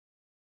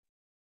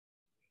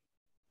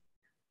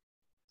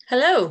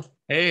Hello.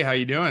 Hey, how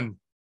you doing?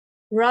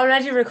 We're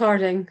already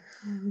recording.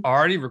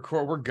 Already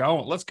record. We're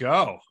going. Let's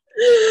go.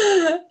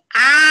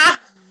 Ah!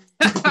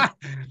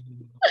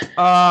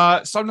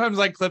 Sometimes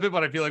I clip it,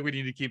 but I feel like we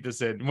need to keep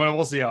this in. Well,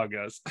 we'll see how it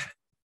goes.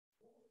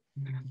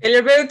 Fill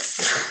your boots.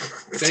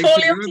 It's Thanks for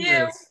totally up to doing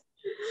you. this.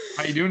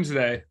 How you doing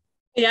today?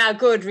 Yeah,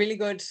 good. Really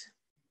good.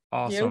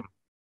 Awesome.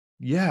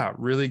 You? Yeah,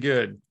 really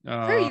good. Where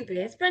are you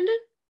based, Brendan?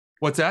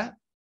 What's that?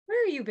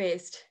 Where are you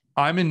based?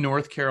 I'm in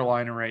North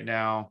Carolina right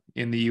now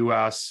in the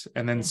US,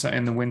 and then Yeah.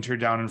 in the winter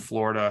down in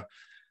Florida.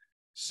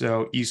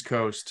 So East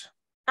Coast.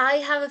 I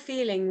have a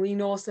feeling we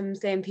know some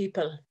same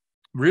people.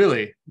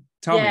 Really?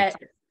 Tell me. Yeah,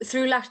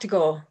 through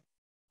Lactago.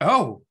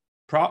 Oh,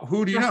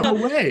 who do you know? No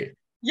way.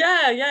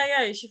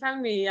 Yeah. She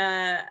found me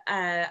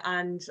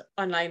and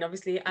online,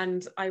 obviously,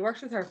 and I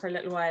worked with her for a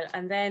little while,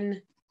 and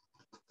then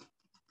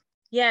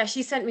yeah,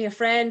 she sent me a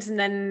friend,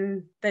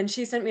 and then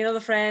she sent me another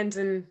friend,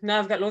 and now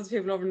I've got loads of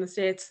people over in the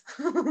States.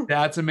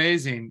 That's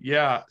amazing.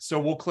 Yeah. So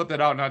we'll clip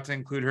that out, not to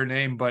include her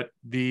name, but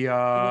the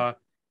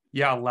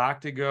yeah,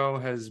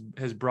 Lactago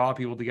has brought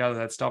people together.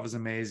 That stuff is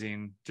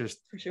amazing. Just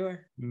For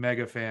sure.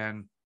 mega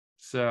fan.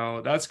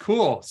 So that's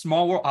cool.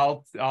 Small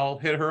world. I'll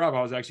hit her up.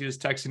 I was actually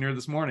just texting her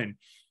this morning.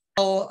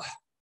 Well,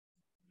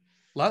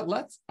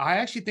 let's I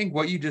actually think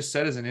what you just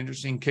said is an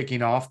interesting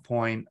kicking off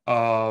point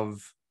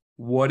of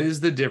what is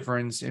the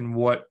difference in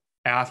what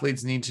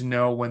athletes need to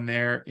know when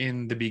they're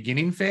in the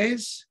beginning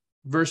phase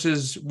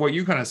versus what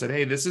you kind of said,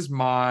 hey, this is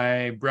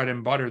my bread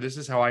and butter. This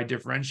is how I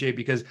differentiate,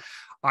 because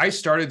I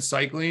started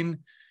cycling.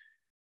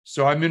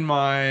 So I'm in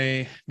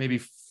my maybe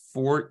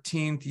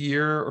 14th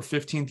year or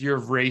 15th year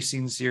of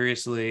racing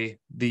seriously.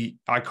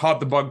 I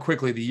caught the bug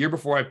quickly. The year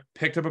before I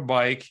picked up a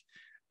bike,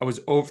 I was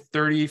over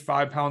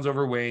 35 pounds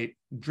overweight,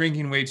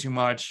 drinking way too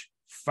much,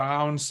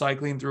 found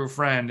cycling through a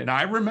friend. And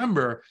I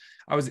remember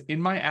I was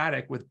in my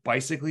attic with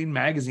Bicycling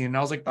magazine, and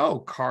I was like, oh,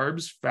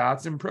 carbs,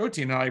 fats, and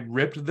protein. And I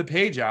ripped the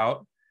page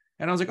out,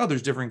 and I was like, oh,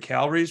 there's different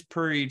calories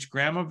per each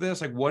gram of this.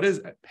 Like,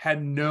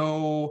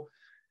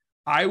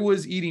 I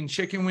was eating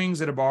chicken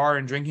wings at a bar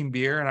and drinking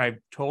beer. And I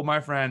told my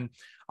friend,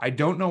 I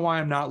don't know why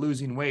I'm not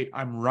losing weight.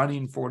 I'm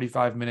running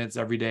 45 minutes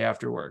every day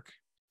after work,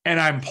 and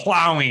I'm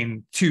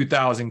plowing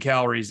 2,000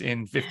 calories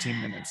in 15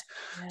 minutes.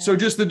 So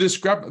just the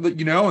discrepancy,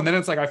 and then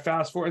it's like I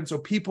fast forward. And so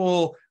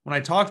people, when I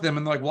talk to them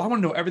and they're like, well, I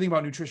want to know everything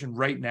about nutrition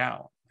right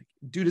now. Like,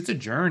 dude, it's a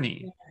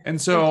journey. And It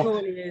so,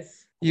 totally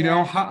is.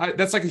 Yeah.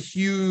 that's like a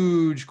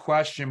huge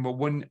question. But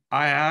when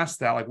I ask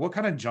that, like, what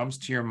kind of jumps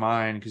to your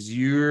mind? Because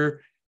you're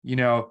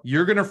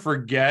going to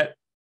forget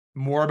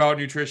more about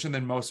nutrition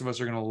than most of us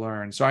are going to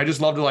learn. So I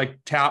just love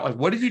to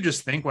what did you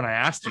just think when I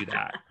asked you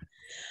that?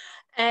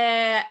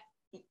 Uh,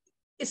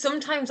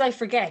 Sometimes I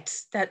forget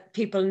that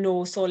people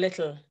know so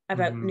little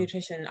about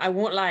nutrition. I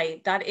won't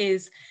lie. That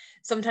is,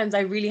 sometimes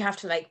I really have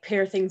to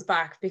pare things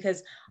back,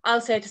 because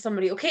I'll say to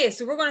somebody, okay,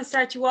 so we're going to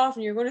start you off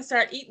and you're going to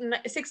start eating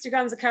 60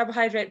 grams of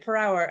carbohydrate per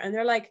hour. And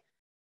they're like,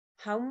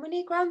 how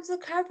many grams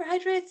of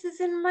carbohydrates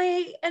is in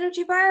my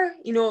energy bar?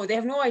 They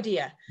have no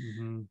idea.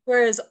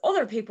 Whereas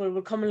other people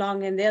will come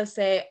along and they'll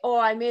say, oh,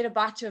 I made a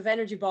batch of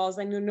energy balls,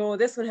 and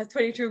this one has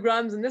 22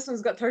 grams and this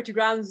one's got 30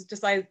 grams,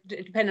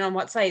 depending on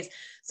what size.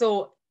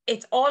 So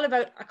it's all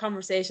about a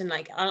conversation.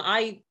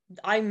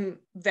 I'm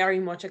very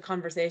much a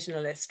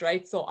conversationalist,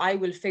 right? So I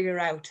will figure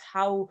out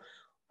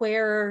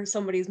where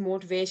somebody's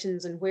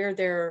motivations and where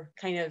they're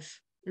kind of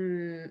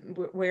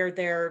where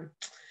their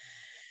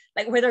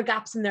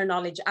gaps in their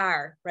knowledge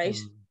are, right?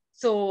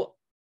 So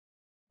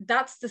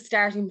that's the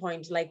starting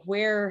point,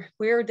 where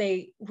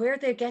they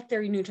get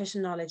their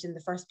nutrition knowledge in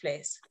the first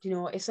place.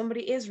 If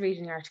somebody is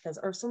reading articles,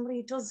 or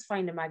somebody does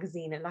find a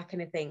magazine and that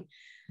kind of thing.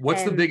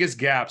 What's the biggest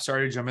gap?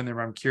 Sorry to jump in there,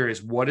 but I'm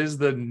curious. What is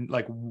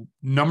the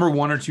number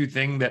one or two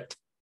thing that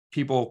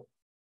people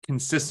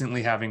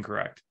consistently have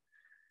incorrect?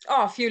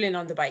 Oh, fueling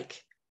on the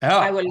bike. Oh,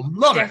 I will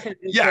love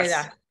definitely it. Yes. say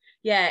that.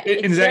 Yeah.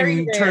 Is that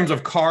in terms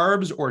of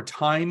carbs or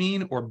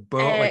timing or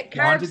both?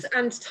 Carbs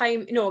and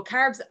time. No,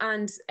 carbs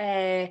and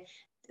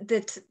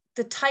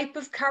the type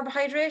of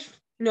carbohydrate.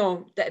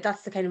 No,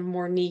 that's the kind of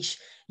more niche.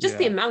 Just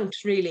the amount,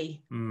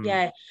 really.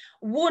 Yeah.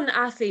 One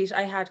athlete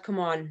I had come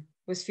on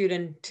was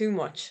fueling too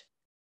much,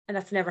 and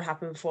that's never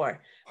happened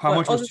before. How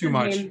much was too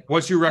much?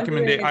 What's your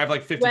recommendation? I have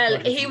 50 Well,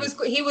 he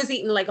was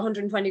eating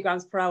 120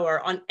 grams per hour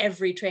on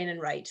every training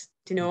ride,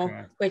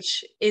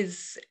 which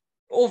is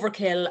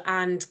overkill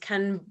and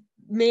can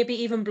maybe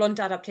even blunt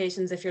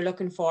adaptations if you're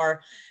looking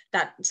for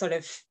that sort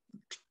of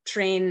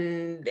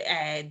train,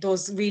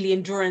 those really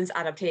endurance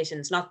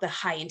adaptations, not the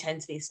high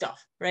intensity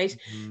stuff, right?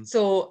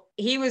 So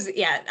he was,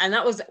 and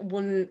that was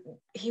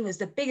he was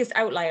the biggest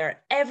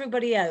outlier.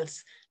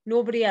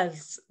 Nobody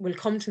else will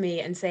come to me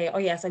and say, oh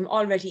yes, I'm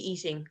already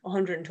eating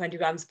 120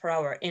 grams per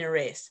hour in a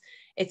race.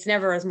 It's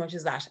never as much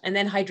as that. And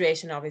then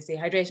hydration, obviously.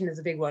 Hydration is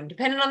a big one.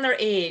 Depending on their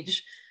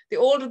age, the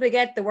older they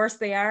get, the worse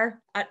they are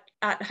at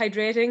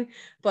hydrating.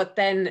 But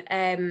then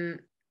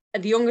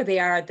the younger they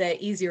are, the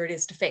easier it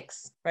is to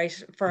fix,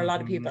 right? For a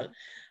lot of people.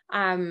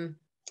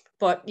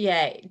 But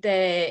yeah,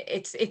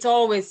 it's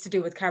always to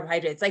do with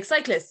carbohydrates. Like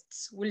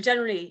cyclists will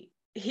generally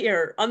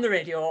hear on the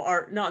radio,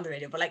 or not on the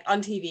radio, but like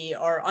on TV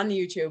or on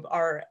YouTube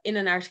or in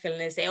an article, and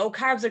they say, oh,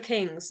 carbs are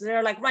king. So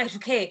they're like, right,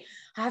 okay,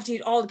 I have to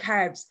eat all the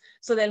carbs.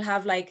 So they'll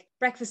have like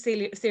breakfast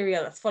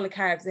cereal that's full of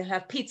carbs. They'll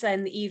have pizza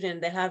in the evening.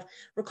 They'll have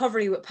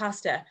recovery with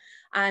pasta.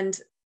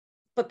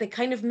 But they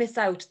kind of miss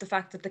out the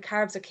fact that the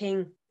carbs are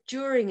king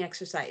during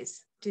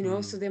exercise, do you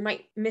know? So they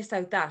might miss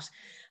out that.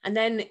 And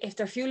then if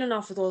they're fueling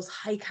off of those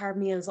high carb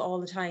meals all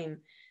the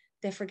time,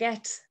 they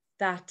forget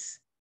that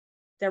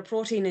their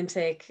protein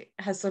intake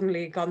has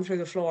suddenly gone through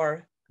the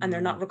floor, and they're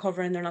not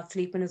recovering, they're not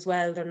sleeping as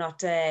well, they're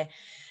not, if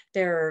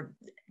they're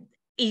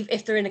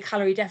in a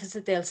calorie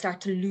deficit, they'll start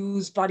to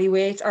lose body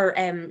weight or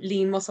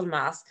lean muscle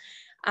mass,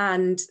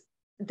 and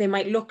they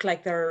might look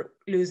like they're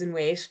losing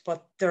weight,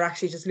 but they're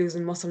actually just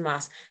losing muscle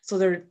mass. So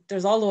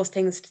there's all those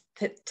things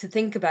to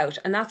think about,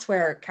 and that's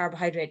where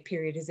carbohydrate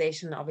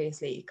periodization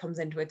obviously comes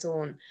into its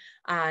own,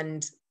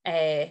 and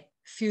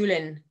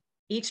fueling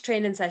each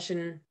training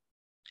session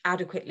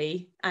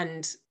adequately,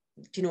 and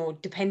you know,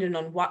 depending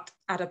on what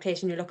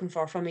adaptation you're looking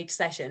for from each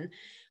session,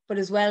 but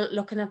as well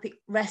looking at the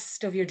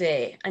rest of your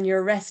day and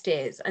your rest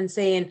days and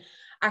saying,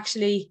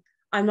 actually,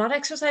 I'm not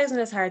exercising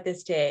as hard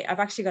this day,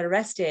 I've actually got a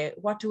rest day.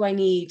 What do I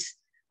need?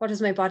 What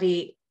does my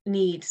body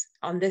need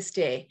on this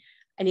day?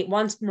 And it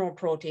wants more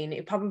protein,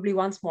 it probably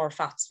wants more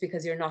fats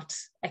because you're not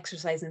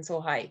exercising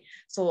so high.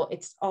 So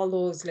it's all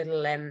those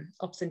little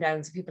ups and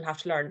downs that people have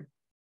to learn.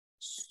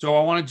 So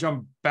I want to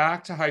jump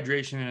back to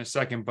hydration in a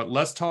second, but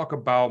let's talk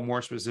about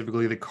more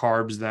specifically the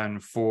carbs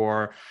then,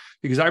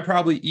 because I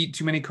probably eat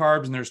too many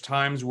carbs, and there's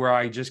times where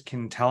I just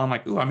can tell I'm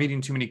like, oh, I'm eating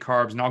too many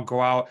carbs, and I'll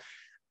go out.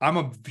 I'm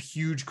a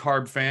huge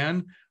carb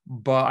fan,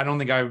 but I don't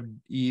think I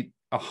would eat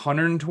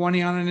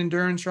 120 on an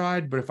endurance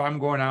ride. But if I'm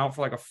going out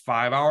for like a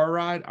 5-hour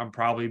ride, I'm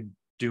probably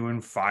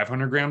doing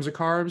 500 grams of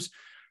carbs.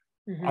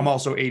 I'm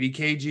also 80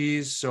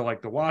 kgs. So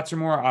like the watts are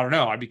more, I don't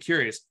know. I'd be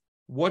curious.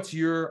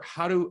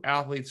 How do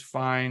athletes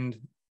find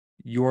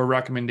your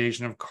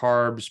recommendation of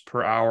carbs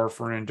per hour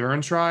for an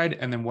endurance ride?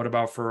 And then what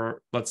about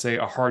for, let's say,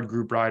 a hard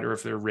group ride, or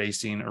if they're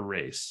racing a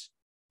race?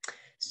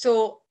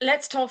 So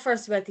let's talk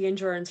first about the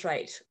endurance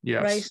ride.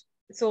 Yes. Right.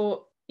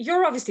 So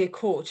you're obviously a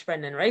coach,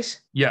 Brendan, right?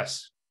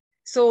 Yes.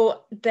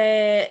 So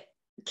the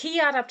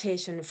key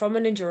adaptation from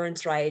an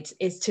endurance ride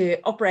is to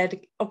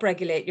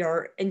upregulate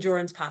your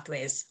endurance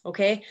pathways.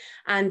 Okay.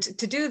 And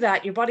to do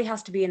that, your body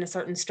has to be in a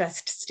certain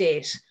stressed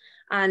state.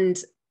 And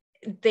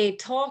they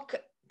talk,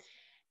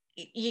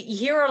 you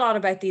hear a lot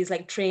about these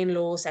like train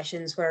low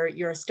sessions where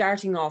you're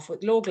starting off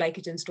with low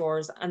glycogen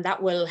stores, and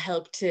that will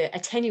help to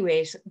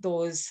attenuate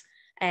those,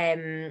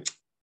 increase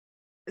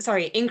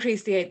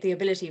the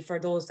ability for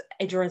those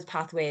endurance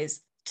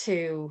pathways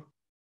to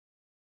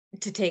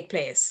take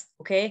place.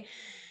 Okay.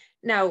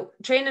 Now,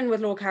 training with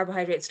low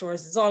carbohydrate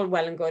stores is all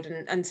well and good,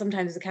 and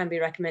sometimes it can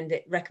be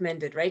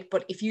recommended, right?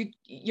 But if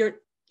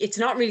it's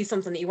not really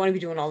something that you want to be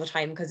doing all the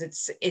time, because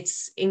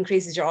it's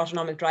increases your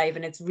autonomic drive,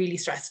 and it's really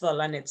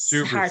stressful, and it's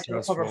super hard to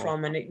recover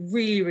from, and it's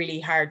really, really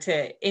hard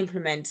to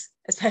implement,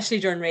 especially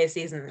during race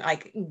season.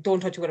 Like, don't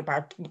touch it with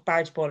a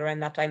barge pole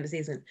around that time of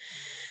season.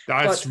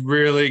 That's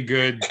really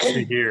good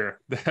to hear,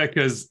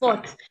 because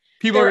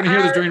people are going to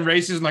hear this during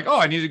races and like, oh,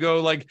 I need to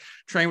go like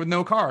train with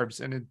no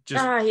carbs, and it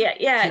just no,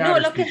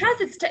 look, it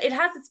has its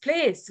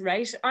place,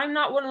 right? I'm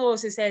not one of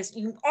those who says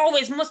you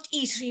always must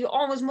eat, you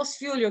always must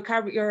fuel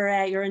your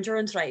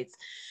endurance rides.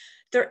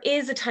 There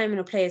is a time and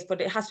a place, but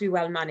it has to be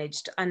well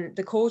managed, and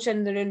the coach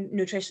and the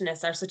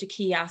nutritionist are such a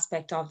key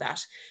aspect of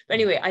that. But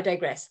anyway, I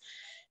digress.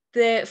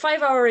 The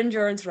 5-hour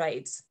endurance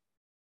rides,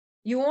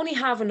 you only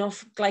have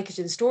enough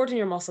glycogen stored in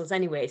your muscles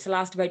anyway to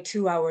last about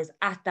 2 hours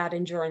at that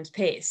endurance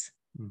pace.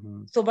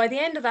 So by the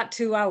end of that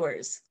 2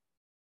 hours,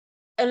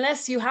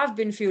 unless you have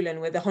been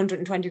fueling with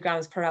 120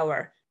 grams per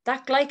hour,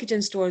 that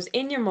glycogen stores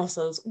in your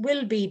muscles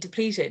will be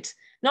depleted.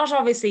 Not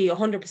obviously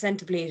 100%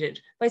 depleted,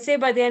 but say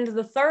by the end of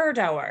the 3rd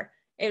hour,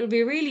 it will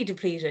be really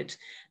depleted.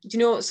 You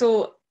know,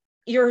 so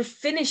you're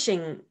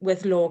finishing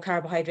with low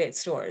carbohydrate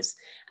stores.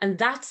 And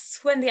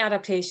that's when the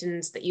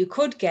adaptations that you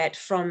could get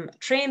from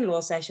train low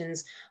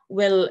sessions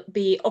will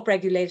be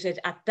upregulated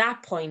at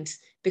that point,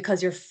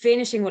 because you're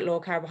finishing with low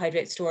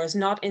carbohydrate stores,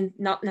 not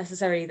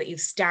necessarily that you've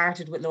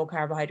started with low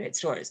carbohydrate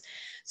stores.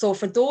 So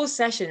for those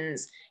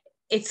sessions,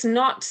 it's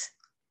not,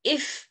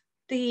 if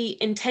the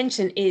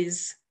intention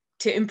is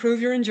to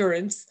improve your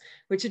endurance,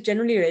 which it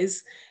generally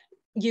is,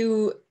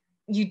 you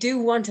do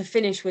want to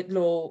finish with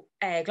low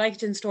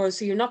glycogen stores.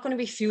 So you're not going to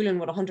be fueling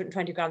with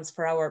 120 grams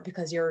per hour,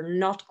 because you're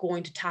not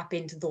going to tap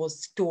into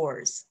those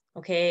stores.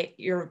 Okay,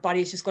 your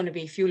body's just going to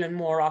be fueling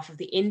more off of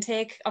the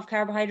intake of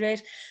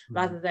carbohydrate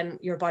rather than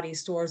your body's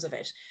stores of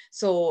it.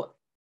 So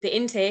the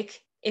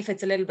intake, if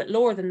it's a little bit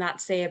lower than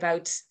that, say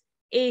about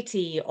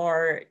 80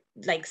 or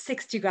like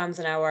 60 grams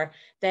an hour,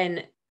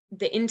 then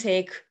the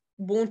intake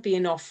won't be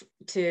enough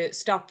to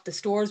stop the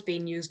stores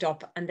being used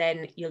up, and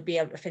then you'll be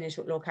able to finish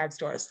with low carb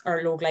stores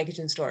or low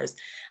glycogen stores.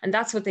 And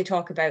that's what they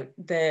talk about.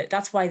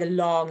 That's why the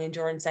long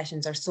endurance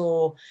sessions are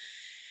so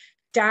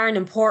darn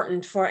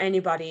important for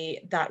anybody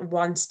that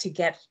wants to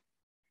get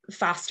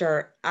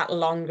faster at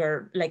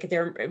longer, like they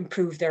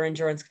improve their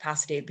endurance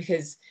capacity,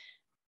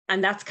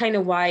 and that's kind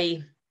of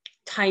why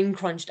time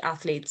crunched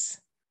athletes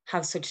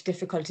have such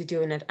difficulty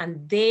doing it.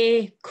 And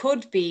they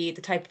could be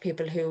the type of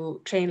people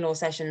who train low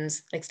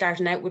sessions, like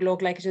starting out with low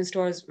glycogen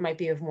stores might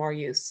be of more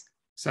use.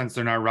 Since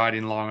they're not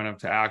riding long enough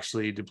to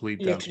actually deplete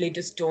them. Literally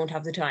just don't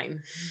have the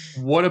time.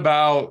 What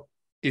about,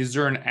 is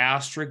there an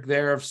asterisk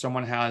there if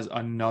someone has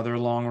another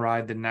long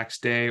ride the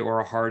next day or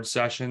a hard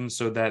session,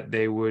 so that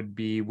they would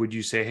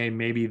you say, hey,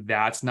 maybe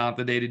that's not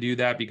the day to do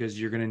that because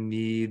you're going to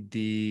need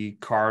the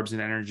carbs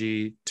and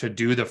energy to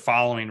do the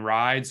following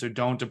ride, so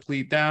don't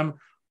deplete them,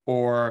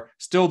 or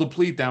still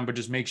deplete them, but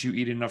just makes you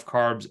eat enough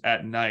carbs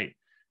at night?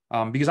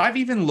 Because I've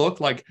even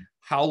looked like,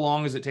 how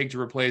long does it take to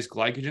replace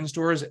glycogen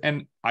stores?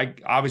 And I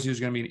obviously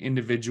there's going to be an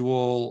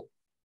individual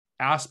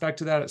aspect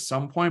to that at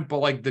some point, but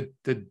like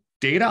the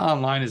data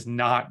online is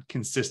not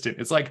consistent.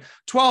 It's like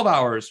 12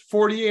 hours,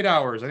 48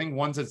 hours. I think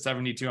one said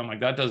 72. I'm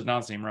like, that does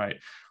not seem right.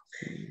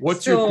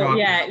 What's your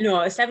yeah,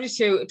 no,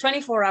 72,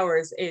 24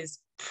 hours is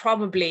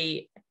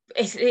probably,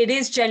 it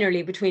is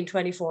generally between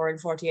 24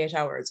 and 48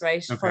 hours,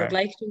 right? Okay. For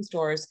glycogen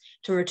stores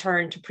to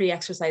return to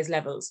pre-exercise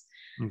levels.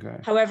 Okay.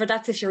 However,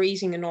 that's if you're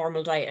eating a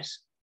normal diet.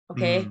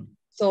 Okay.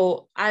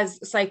 So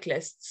as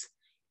cyclists,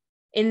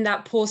 in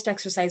that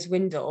post-exercise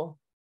window,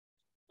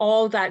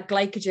 all that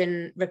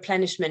glycogen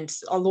replenishment,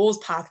 all those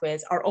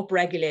pathways are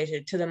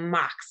upregulated to the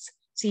max.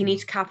 So you need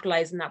to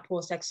capitalize in that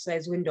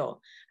post-exercise window.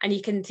 And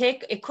it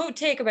could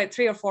take about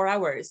 3 or 4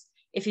 hours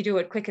if you do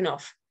it quick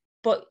enough.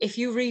 But if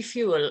you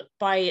refuel,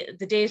 by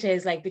the data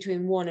is like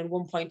between 1 and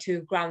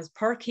 1.2 grams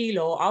per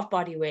kilo of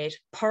body weight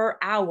per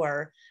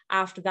hour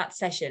after that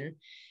session,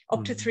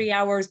 up to 3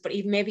 hours, but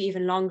maybe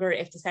even longer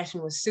if the session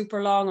was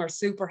super long or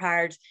super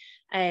hard.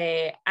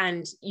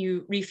 And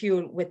you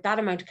refuel with that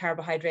amount of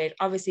carbohydrate,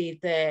 obviously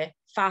the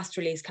fast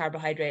release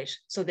carbohydrate,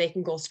 so they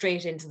can go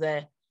straight into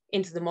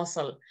the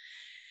muscle.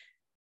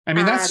 I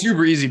mean, that's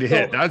super easy to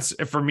hit. That's,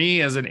 for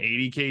me as an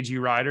 80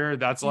 kg rider,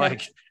 that's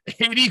like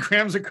 80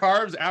 grams of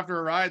carbs after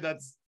a ride.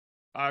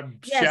 I'm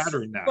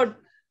shattering that. But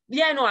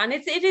yeah, no, and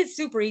it is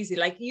super easy.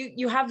 Like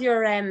you have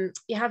your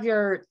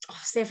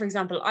say for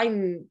example, I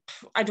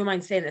don't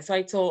mind saying this,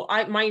 right? So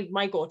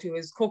my go-to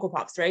is Cocoa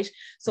Pops, right?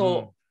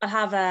 So I'll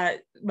have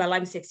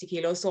I'm 60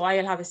 kilos, so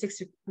I'll have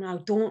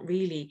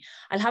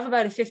I'll have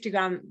about a 50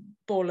 gram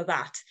bowl of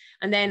that,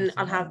 and then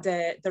I'll have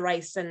the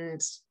rice and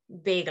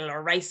bagel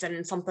or rice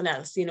and something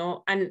else,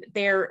 and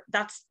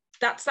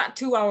that's that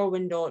 2 hour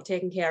window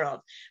taken care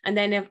of. And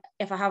then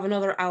if I have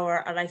another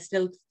hour and I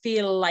still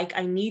feel like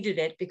I needed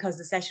it because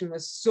the session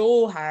was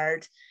so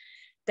hard,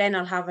 then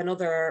I'll have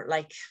another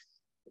like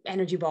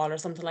energy ball or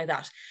something like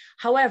that.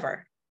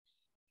 However,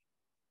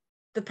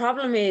 the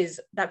problem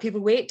is that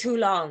people wait too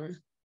long.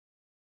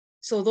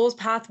 So those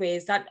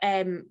pathways, that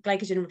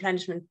glycogen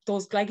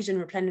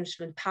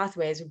replenishment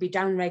pathways will be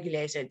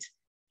downregulated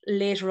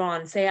later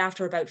on, say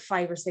after about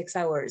 5 or 6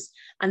 hours,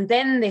 and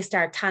then they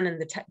start tanning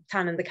the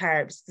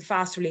carbs, the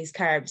fast release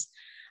carbs,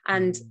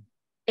 and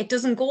it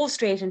doesn't go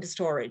straight into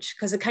storage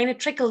because it kind of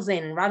trickles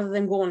in rather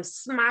than going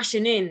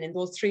smashing in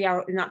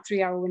that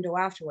 3 hour window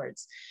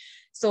afterwards.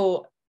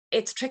 So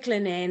it's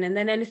trickling in, and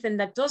then anything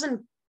that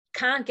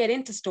can't get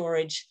into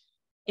storage,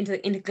 into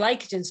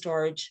glycogen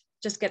storage,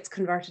 just gets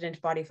converted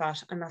into body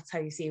fat, and that's how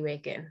you see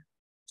weight gain.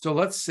 So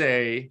let's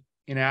say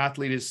an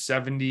athlete is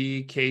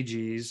 70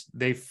 kgs,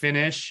 they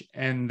finish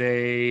and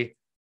they're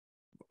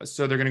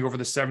going to go for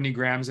the 70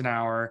 grams an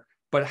hour.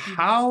 But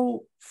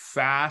how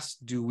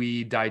fast do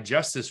we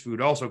digest this food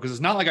also? Because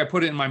it's not like I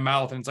put it in my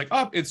mouth and it's like,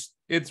 oh, it's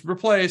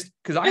replaced.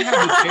 Because I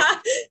have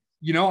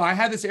this, I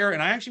had this error,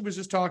 and I actually was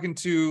just talking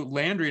to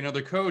Landry,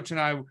 another coach,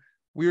 and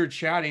we were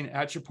chatting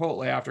at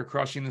Chipotle after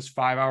crushing this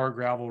 5 hour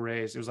gravel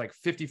race. It was like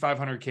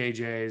 5,500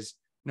 kJs.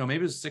 No, maybe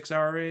it was a 6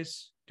 hour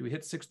race. Do we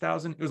hit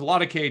 6,000? It was a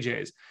lot of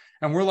kJs.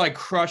 And we're like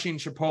crushing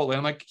Chipotle.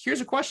 I'm like,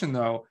 here's a question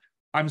though.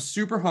 I'm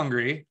super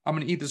hungry. I'm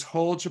going to eat this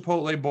whole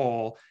Chipotle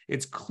bowl.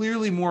 It's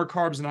clearly more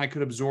carbs than I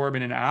could absorb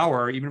in an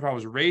hour, even if I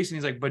was racing.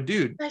 He's like, but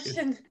dude,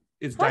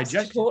 it's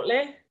digestion.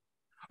 Chipotle?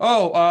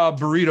 Oh,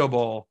 burrito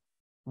bowl.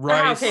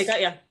 Rice, okay,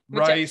 got you.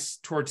 Rice,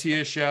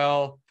 tortilla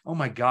shell. Oh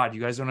my God,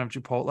 you guys don't have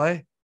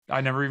Chipotle? I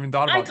never even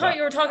thought about that. I thought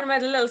you were talking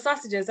about the little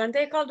sausages. Aren't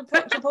they called the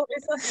Chipotle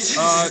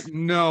sausages?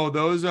 No,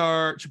 those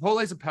are,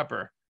 Chipotle's a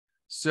pepper.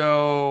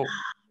 So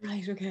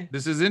right, okay.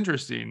 This is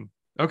interesting.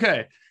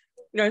 Okay.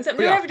 Learn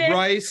something new every day.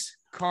 Rice,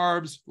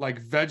 carbs, like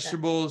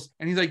vegetables. Yeah.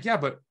 And he's like, yeah,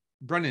 but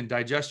Brendan,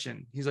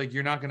 digestion. He's like,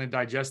 you're not going to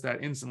digest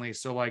that instantly.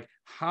 So like,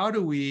 how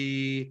do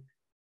you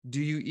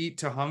eat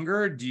to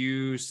hunger? Do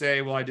you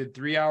say, well, I did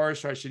 3 hours,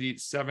 so I should eat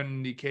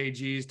 70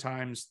 kgs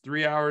times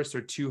 3 hours,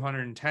 so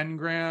 210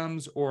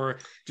 grams, or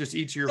just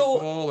eat to your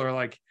full, or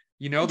like,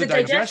 the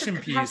digestion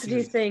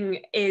piece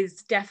thing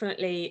is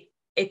definitely,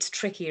 it's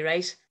tricky,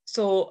 right?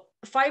 So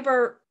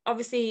fiber,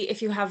 obviously,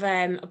 if you have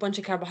a bunch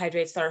of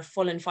carbohydrates that are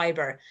full in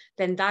fiber,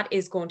 then that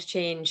is going to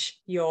change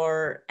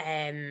your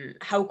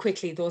how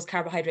quickly those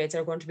carbohydrates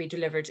are going to be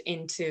delivered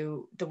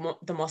into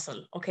the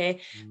muscle.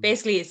 Okay,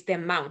 basically it's the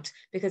amount,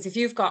 because if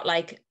you've got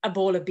like a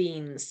bowl of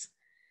beans,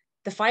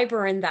 the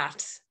fiber in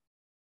that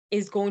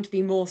is going to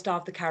be most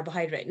of the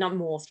carbohydrate, not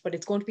most, but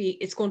it's going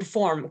to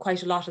form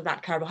quite a lot of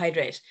that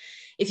carbohydrate.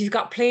 If you've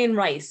got plain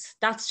rice,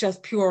 that's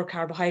just pure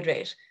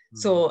carbohydrate.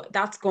 So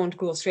that's going to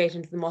go straight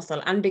into the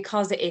muscle. And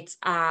because it's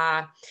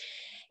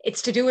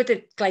to do with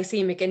the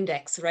glycemic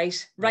index,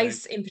 right?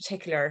 Rice in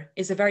particular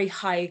is a very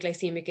high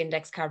glycemic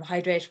index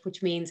carbohydrate,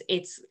 which means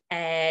it's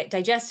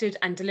digested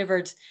and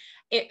delivered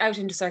out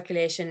into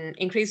circulation,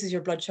 increases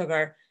your blood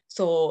sugar.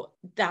 So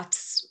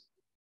that's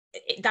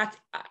it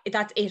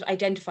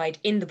identified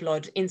in the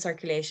blood, in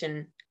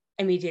circulation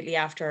immediately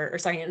after, or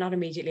sorry, not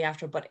immediately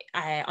after, but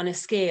on a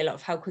scale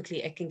of how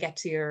quickly it can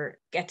get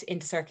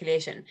into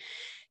circulation.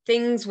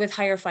 Things with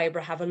higher fiber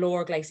have a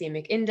lower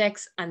glycemic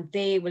index and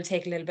they will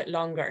take a little bit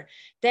longer.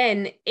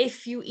 Then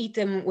if you eat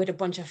them with a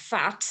bunch of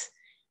fat,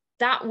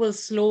 that will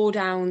slow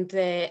down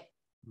the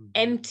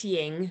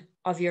emptying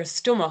of your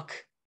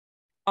stomach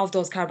of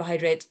those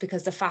carbohydrates,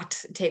 because the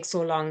fat takes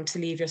so long to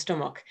leave your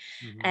stomach.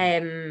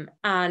 And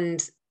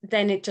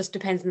then it just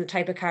depends on the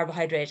type of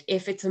carbohydrate.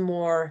 If it's a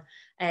more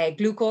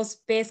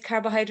glucose-based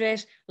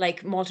carbohydrate,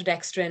 like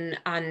maltodextrin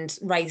and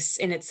rice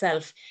in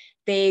itself,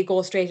 they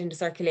go straight into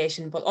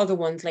circulation. But other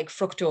ones like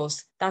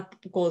fructose, that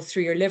goes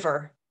through your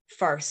liver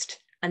first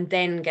and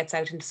then gets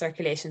out into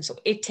circulation. So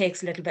it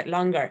takes a little bit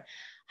longer.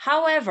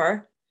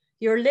 However,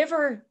 your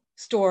liver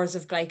stores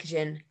of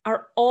glycogen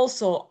are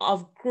also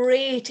of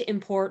great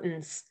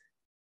importance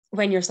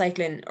when you're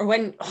cycling,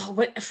 or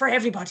for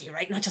everybody,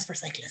 right? Not just for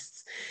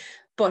cyclists.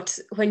 But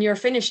when you're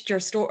finished your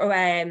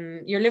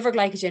liver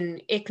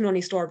glycogen, it can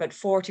only store about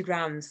 40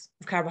 grams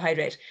of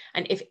carbohydrate.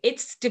 And if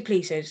it's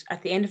depleted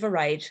at the end of a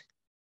ride,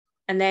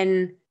 and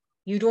then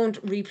you don't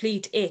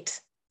replete it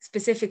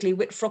specifically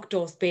with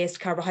fructose-based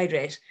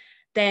carbohydrate,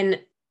 then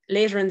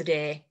later in the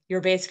day,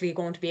 you're basically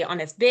going to be on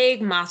this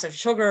big, massive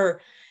sugar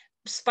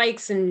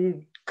spikes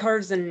and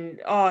curves and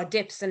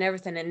dips and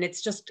everything. And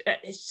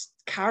it's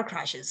car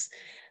crashes.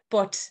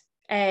 But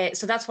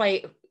so that's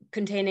why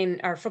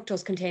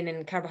fructose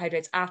containing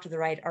carbohydrates after the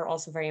ride are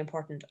also very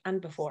important,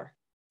 and before.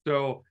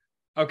 So,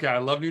 okay, I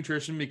love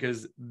nutrition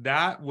because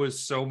that was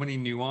so many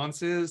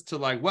nuances to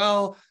like,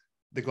 well,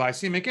 the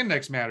glycemic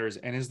index matters,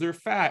 and is there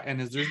fat,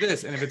 and is there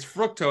this, and if it's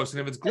fructose,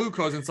 and if it's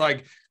glucose, it's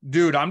like,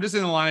 dude, I'm just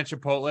in the line at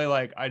Chipotle,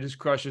 like I just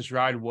crushed this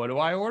ride. What do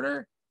I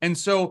order? And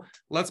so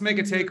let's make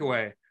a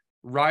takeaway.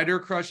 Rider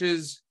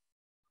crushes,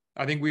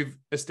 I think we've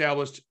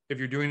established, if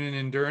you're doing an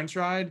endurance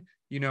ride,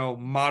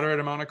 moderate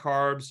amount of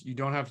carbs, you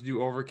don't have to do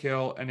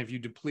overkill. And if you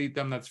deplete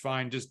them, that's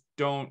fine. Just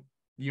don't,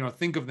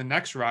 think of the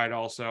next ride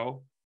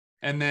also.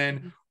 And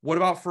then what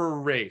about for a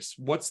race?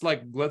 What's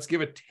like, let's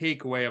give a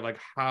takeaway of like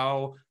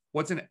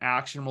what's an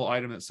actionable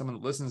item that someone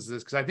that listens to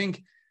this? Cause I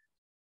think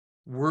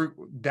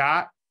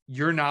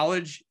your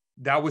knowledge,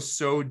 that was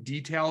so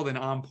detailed and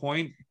on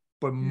point,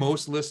 but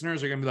most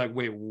listeners are going to be like,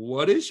 wait,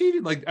 what is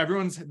she? Like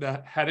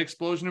the head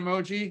explosion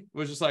emoji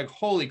was just like,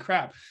 holy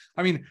crap.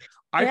 I mean,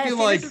 I feel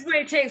like this is why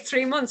it takes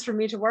 3 months for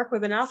me to work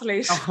with an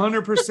athlete.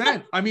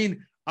 100%. I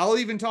mean, I'll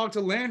even talk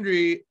to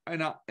Landry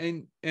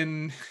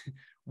and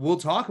we'll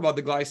talk about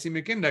the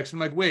glycemic index. I'm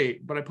like,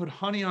 wait, but I put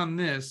honey on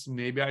this.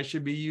 Maybe I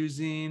should be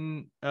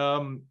using,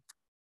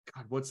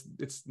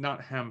 it's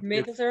not hemp.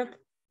 Maple syrup?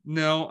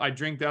 No, I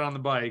drink that on the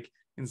bike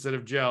instead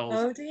of gels.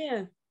 Oh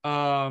dear.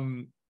 Oh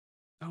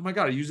my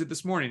God, I used it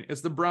this morning.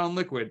 It's the brown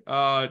liquid,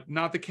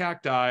 not the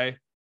cacti,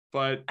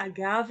 but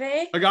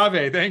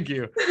agave. Thank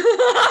you.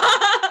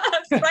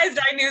 Surprised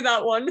I knew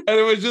that one. And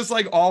it was just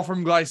like all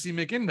from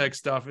glycemic index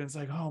stuff. And it's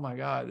like, oh my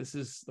God, this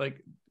is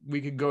like,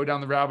 we could go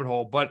down the rabbit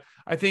hole. But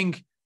I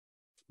think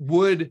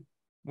when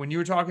you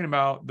were talking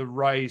about the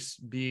rice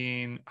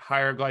being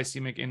higher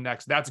glycemic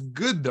index, that's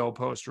good though,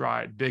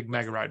 post-ride, big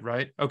mega ride,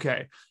 right?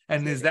 Okay.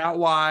 And is that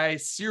why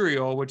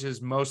cereal, which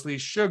is mostly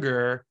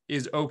sugar,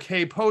 is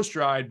okay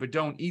post-ride, but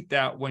don't eat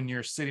that when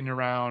you're sitting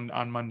around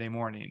on Monday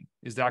morning?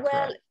 Is that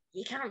correct?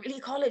 You can't really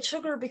call it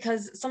sugar,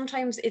 because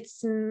sometimes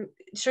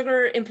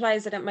sugar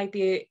implies that it might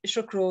be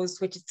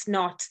sucrose, which it's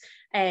not.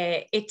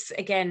 It's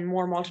again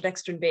more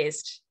maltodextrin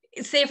based.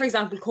 Say for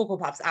example, Cocoa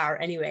Pops are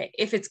anyway.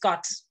 If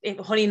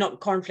Honey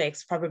Nut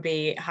cornflakes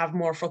probably have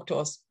more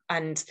fructose,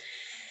 and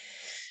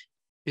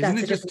isn't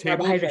it just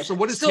table? So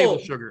what is table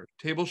sugar?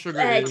 Table sugar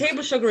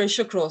is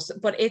sucrose,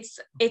 but it's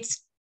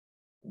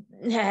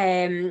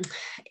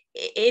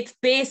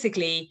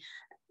basically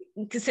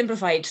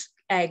simplified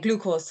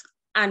glucose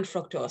and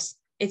fructose.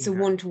 It's a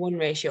 1-to-1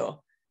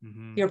 ratio.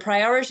 Your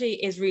priority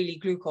is really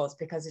glucose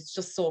because it's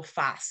just so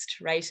fast,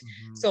 right?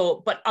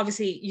 So, but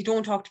obviously you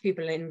don't talk to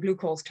people in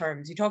glucose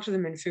terms. You talk to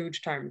them in food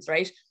terms,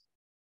 right?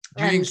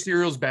 Do you think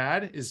cereal's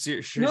bad?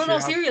 No,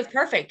 cereal's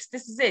perfect.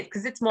 This is it,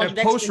 because it's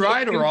maltodextrin.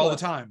 Post-ride or all the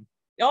time?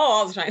 Oh,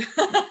 all the time.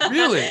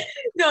 Really?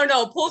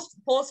 No,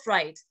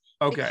 post-ride.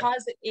 Okay.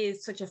 Because it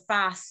is such a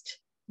fast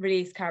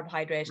release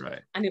carbohydrate,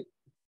 right, and it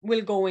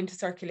will go into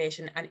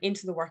circulation and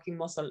into the working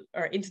muscle,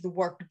 or into the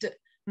worked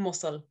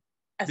muscle.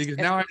 Because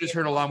now I've just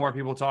heard a lot more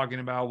people talking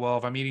about, well,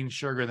 if I'm eating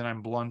sugar, then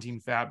I'm blunting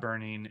fat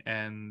burning,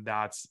 and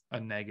that's a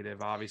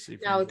negative, obviously.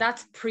 Now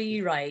that's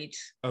pre-ride.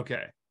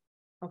 Okay.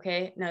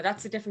 Now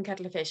that's a different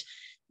kettle of fish.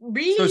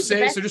 really So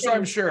the best just so I'm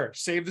thing, sure,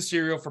 save the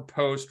cereal for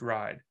post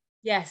ride.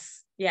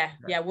 yes, yeah,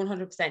 Right. yeah,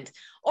 100%.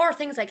 Or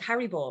things like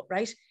Haribo,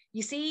 right?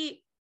 You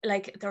see,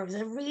 like there was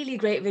a really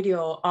great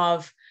video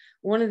of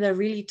one of the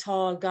really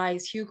tall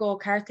guys, Hugo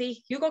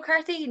Carthy,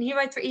 and he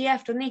writes for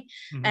EF, doesn't he?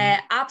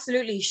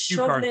 Absolutely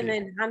shoveling Carthy.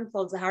 in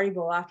handfuls of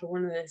Haribo after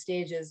one of the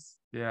stages.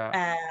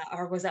 Yeah.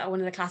 Or was that one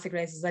of the classic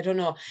races? I don't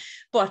know.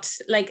 But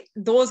like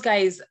those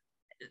guys,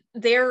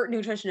 their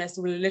nutritionists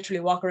will literally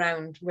walk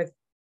around with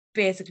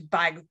basically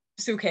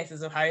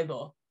suitcases of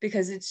Haribo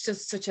because it's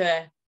just such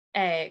a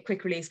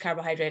quick release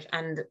carbohydrate,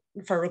 and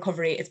for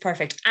recovery it's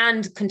perfect,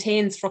 and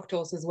contains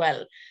fructose as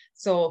well.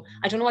 So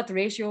I don't know what the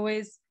ratio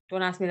is,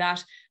 don't ask me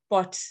that,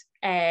 but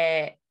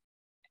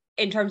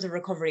in terms of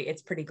recovery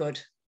it's pretty good.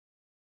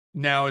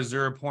 Now, is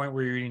there a point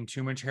where you're eating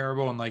too much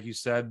Haribo and like you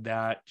said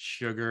that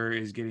sugar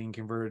is getting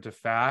converted to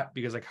fat?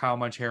 Because like how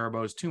much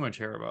Haribo is too much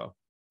Haribo?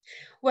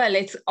 Well,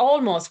 it's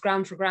almost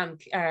gram for gram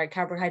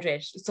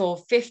carbohydrate.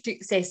 So 60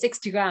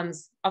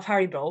 grams of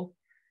Haribo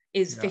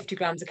is 50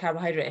 grams of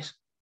carbohydrate,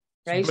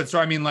 right? So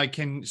I mean, like,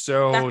 that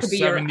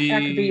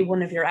could be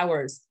one of your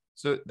hours.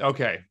 So,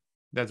 okay.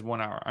 That's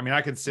 1 hour. I mean,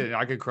 I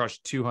could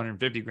crush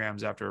 250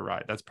 grams after a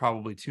ride. That's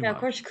probably too much. Of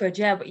course you could.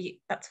 Yeah. But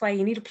that's why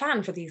you need a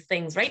plan for these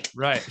things, right?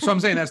 Right. So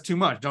I'm saying that's too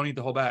much. Don't eat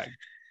the whole bag.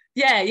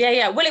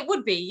 Yeah. Well, it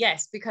would be,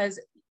 yes, because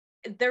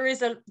there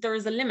is a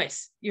limit.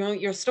 You know,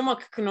 your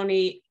stomach can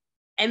only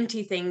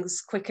empty things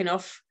quick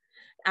enough,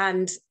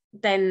 and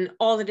then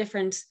all the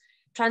different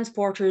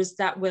transporters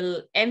that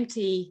will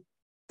empty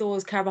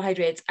those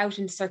carbohydrates out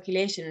into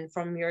circulation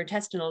from your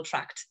intestinal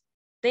tract,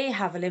 they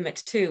have a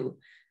limit too.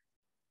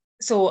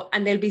 So,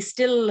 and they'll be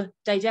still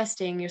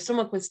digesting, your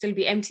stomach will still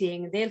be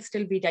emptying, and they'll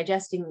still be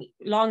digesting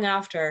long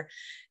after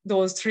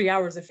those 3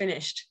 hours are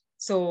finished.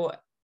 So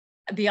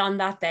beyond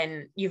that,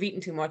 then you've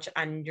eaten too much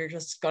and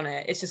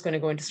it's just gonna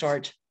go into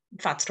storage,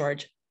 fat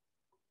storage.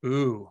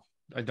 Ooh,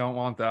 I don't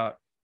want that.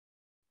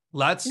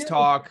 Let's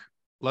talk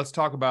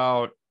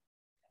about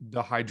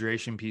the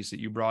hydration piece that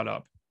you brought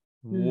up,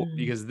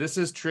 because this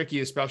is tricky,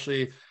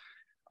 especially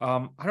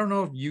I don't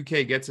know if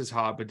UK gets as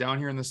hot, but down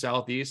here in the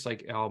Southeast,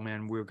 like, oh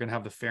man, we're going to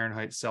have the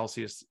Fahrenheit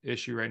Celsius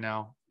issue right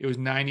now. It was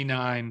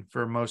 99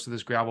 for most of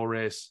this gravel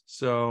race.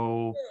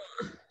 So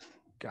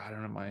God, I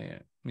don't know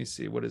let me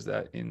see. What is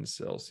that in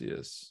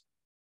Celsius?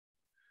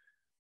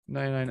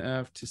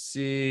 99F to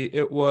C.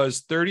 It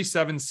was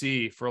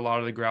 37C for a lot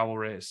of the gravel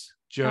race.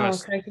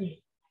 Just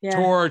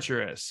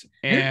torturous.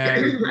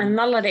 And and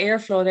not a lot of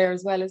airflow there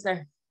as well, is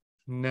there?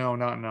 No,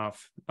 not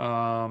enough.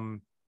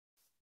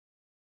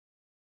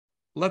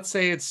 Let's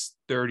say it's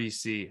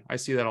 30C. I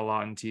see that a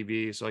lot on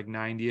TV. So like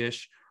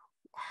 90-ish,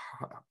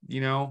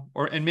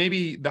 and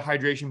maybe the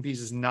hydration piece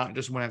is not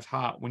just when it's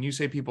hot. When you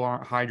say people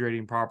aren't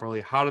hydrating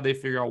properly, how do they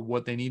figure out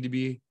what they need to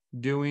be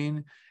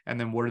doing? And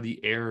then what are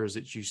the errors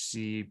that you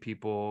see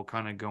people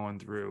kind of going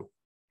through?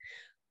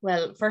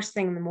 Well, first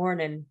thing in the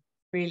morning,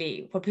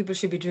 really, what people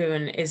should be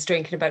doing is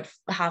drinking about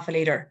half a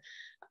liter.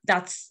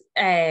 That's,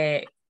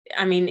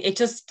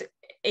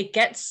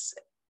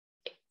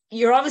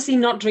 you're obviously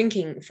not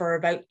drinking for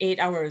about 8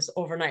 hours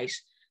overnight.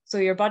 So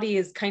your body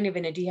is kind of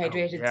in a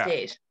dehydrated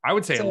state. I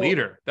would say a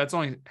liter. That's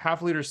only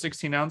half a liter,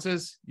 16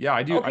 ounces. Yeah,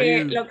 I do.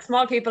 Okay, look,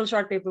 small people,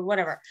 short people,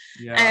 whatever.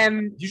 Yeah.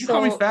 Did you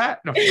call me fat?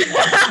 No.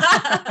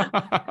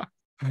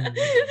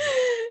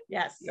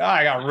 Yes. Yeah,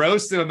 I got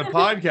roasted on the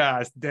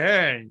podcast.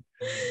 Dang.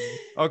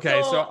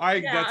 Okay, so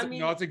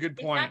that's a good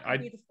point. That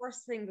could be the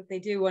first thing that they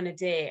do on a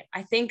day.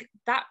 I think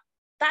that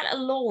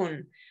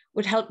alone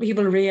would help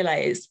people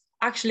realize,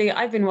 actually,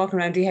 I've been walking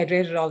around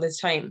dehydrated all this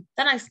time.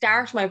 Then I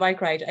start my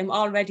bike ride, I'm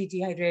already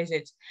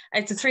dehydrated.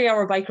 It's a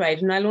 3-hour bike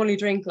ride and I'll only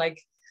drink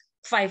like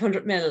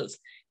 500 mils.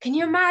 Can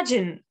you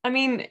imagine? I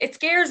mean, it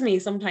scares me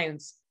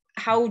sometimes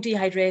how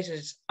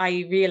dehydrated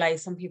I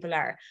realize some people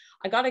are.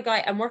 I got a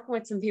guy, I'm working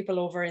with some people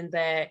over in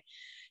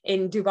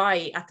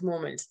Dubai at the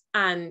moment,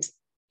 and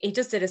he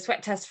just did a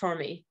sweat test for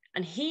me,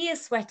 and he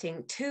is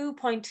sweating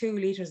 2.2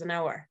 liters an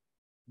hour.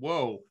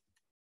 Whoa.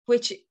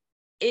 Which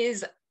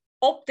is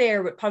up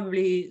there with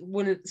probably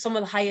some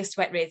of the highest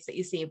sweat rates that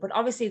you see. But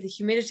obviously the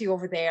humidity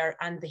over there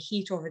and the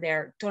heat over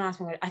there, don't ask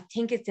me, I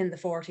think it's in the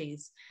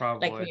 40s,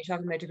 probably, like when you're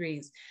talking about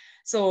degrees.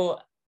 So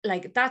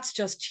like, that's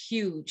just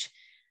huge.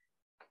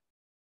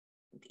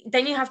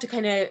 Then you have to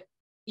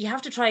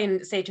try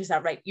and say to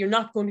yourself, right, you're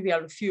not going to be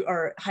able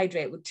to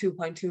hydrate with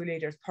 2.2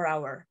 liters per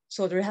hour.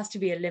 So there has to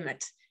be a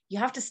limit. You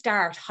have to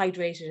start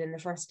hydrated in the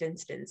first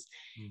instance.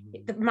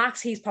 Mm-hmm. The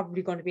max he's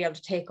probably going to be able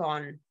to take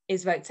on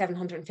is about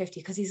 750,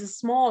 because he's a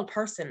small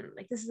person.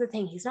 Like, this is the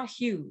thing, he's not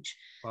huge.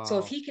 Wow. So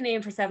if he can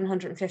aim for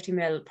 750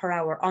 mil per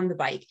hour on the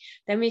bike,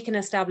 then we can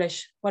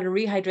establish what a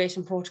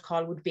rehydration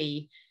protocol would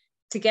be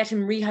to get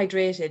him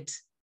rehydrated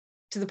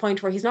to the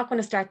point where he's not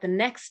going to start the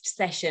next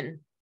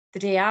session the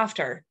day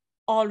after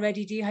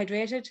already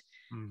dehydrated.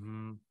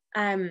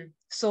 Mm-hmm.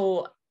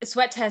 So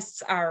sweat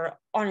tests are,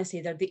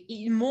 honestly, they're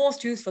the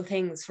most useful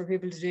things for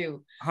people to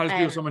do. How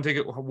does someone take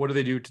it? What do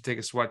they do to take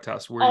a sweat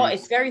test?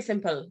 It's very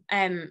simple.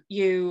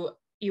 You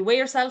weigh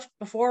yourself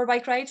before a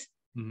bike ride,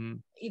 Mm-hmm.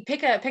 You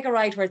pick a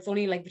ride where it's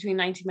only like between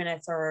 90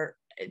 minutes or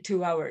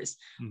 2 hours.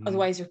 Mm-hmm.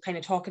 Otherwise, you're kind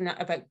of talking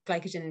about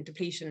glycogen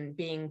depletion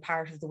being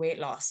part of the weight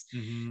loss.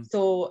 Mm-hmm.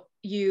 So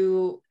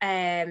you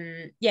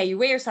you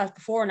weigh yourself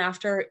before and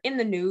after in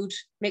the nude.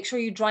 Make sure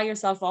you dry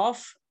yourself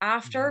off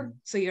after, Mm-hmm.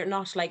 so you're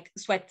not like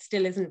sweat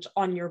still isn't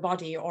on your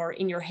body or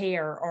in your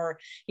hair or,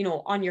 you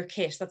know, on your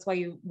kit. That's why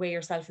you weigh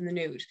yourself in the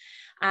nude.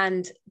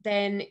 And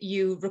then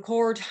you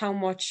record how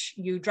much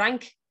you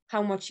drank,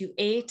 how much you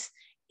ate,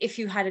 if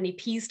you had any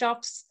pee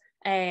stops.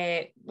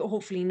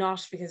 Hopefully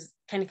not, because it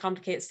kind of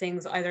complicates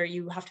things. Either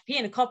you have to pee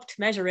in a cup to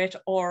measure it,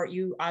 or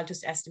I'll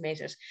just estimate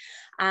it.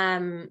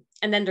 And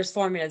then there's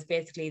formulas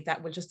basically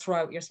that will just throw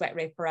out your sweat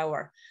rate per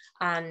hour.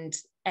 And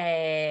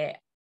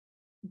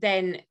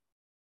then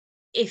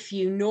if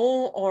you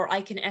know, or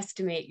I can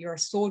estimate your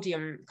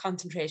sodium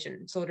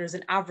concentration. So there's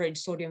an average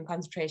sodium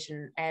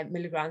concentration,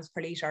 milligrams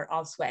per liter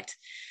of sweat.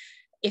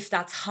 If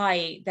that's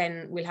high,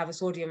 then we'll have a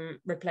sodium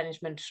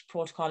replenishment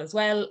protocol as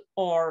well,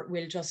 or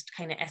we'll just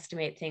kind of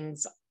estimate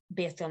things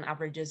based on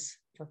averages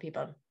for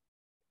people.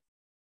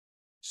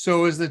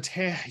 So is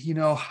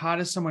how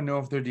does someone know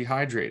if they're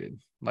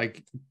dehydrated?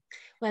 Like,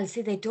 well,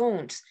 see, they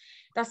don't.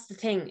 That's the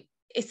thing.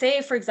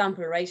 Say, for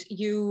example, right,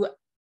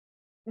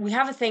 we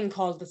have a thing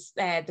called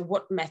the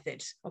what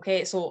method.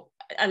 Okay, so,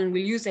 and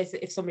we'll use this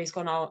if somebody's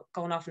going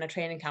off in a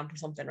training camp or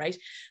something, right?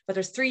 But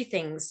there's 3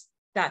 things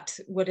that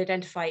would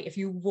identify if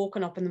you've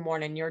woken up in the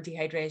morning, you're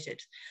dehydrated.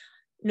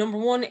 Number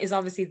 1 is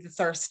obviously the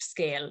thirst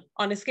scale.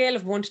 On a scale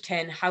of 1 to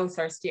 10, how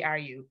thirsty are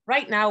you?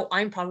 Right now,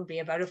 I'm probably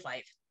about a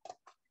 5.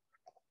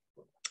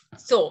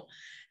 So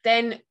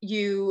then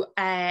you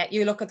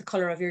look at the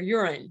color of your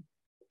urine.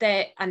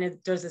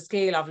 There's a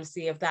scale,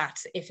 obviously, of that.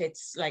 If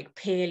it's like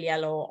pale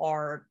yellow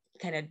or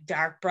kind of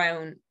dark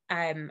brown,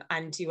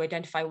 and you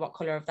identify what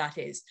color of that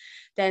is.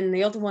 Then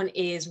the other one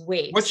is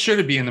weight. What should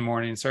it be in the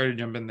morning? Sorry to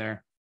jump in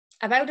there.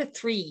 About a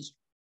 3.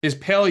 Is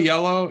pale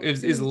yellow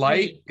is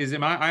light? Is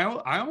it I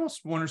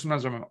almost wonder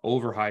sometimes if I'm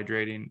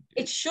overhydrating.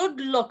 It should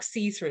look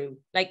see-through.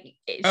 Like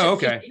it should,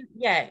 okay.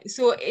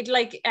 So it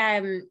like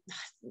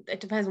it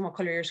depends on what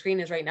color your screen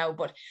is right now,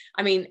 but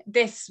I mean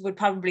this would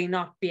probably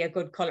not be a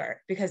good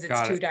color because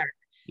it's too dark.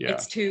 Yeah.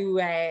 It's too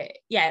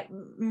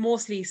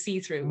mostly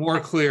see-through. More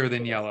clear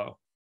than yellow.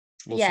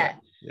 We'll say.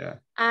 Yeah.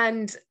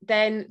 And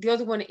then the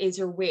other one is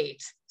your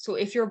weight. So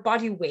if your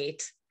body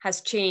weight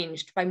has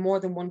changed by more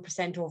than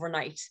 1%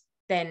 overnight,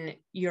 then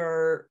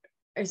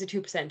is it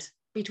 2%?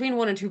 Between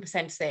 1 and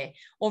 2%, say,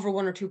 over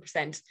 1 or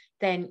 2%,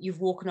 then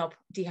you've woken up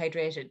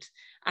dehydrated.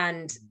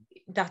 And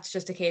that's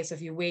just a case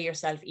of you weigh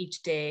yourself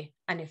each day.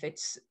 And if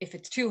it's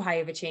too high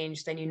of a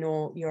change, then you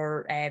know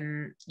you're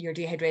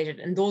dehydrated.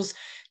 And those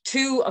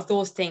 2 of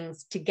those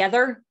things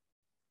together,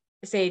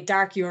 say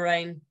dark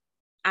urine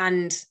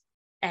and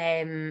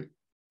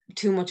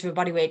too much of a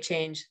body weight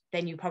change,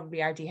 then you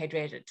probably are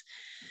dehydrated.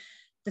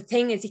 The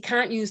thing is, you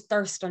can't use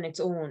thirst on its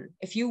own.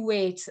 If you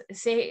wait,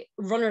 say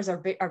runners are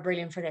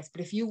brilliant for this, but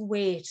if you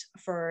wait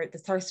for the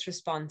thirst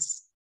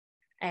response,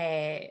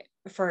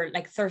 for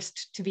like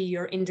thirst to be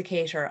your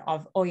indicator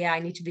of, oh yeah, I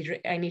need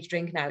to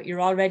drink now,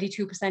 you're already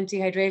 2%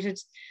 dehydrated.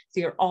 So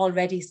you're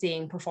already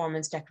seeing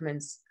performance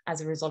decrements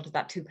as a result of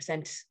that 2%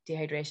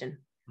 dehydration.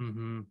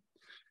 Mm-hmm.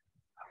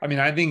 I mean,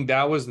 I think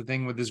that was the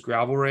thing with this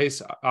gravel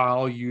race.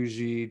 I'll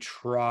usually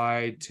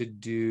try to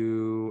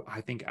do, I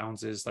think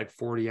ounces, like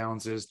 40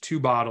 ounces, 2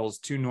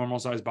 normal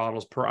size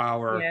bottles per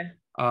hour. Yeah.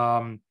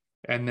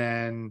 And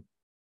then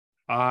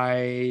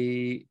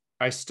I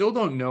still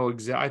don't know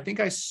exactly. I think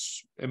I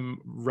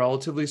am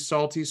relatively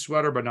salty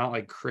sweater, but not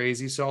like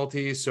crazy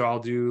salty. So I'll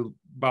do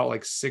about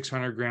like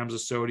 600 grams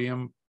of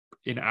sodium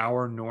an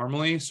hour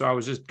normally. So I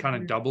was just kind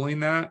of doubling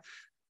that.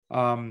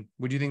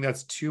 Would you think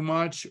that's too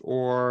much,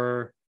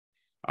 or?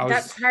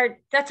 That's hard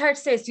to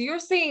say. So you're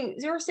saying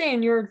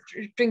you're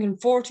drinking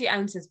 40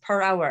 ounces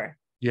per hour.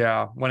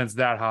 Yeah, when it's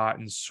that hot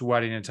and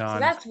sweating a ton. So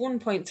that's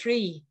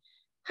 1.3.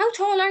 How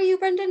tall are you,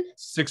 Brendan?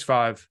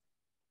 6'5".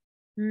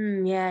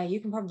 Yeah, you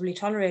can probably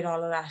tolerate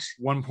all of that.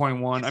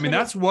 1.1. I mean,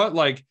 that's what,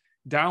 like,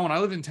 down when I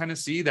lived in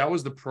Tennessee, that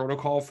was the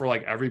protocol for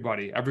like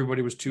everybody.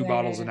 Everybody was 2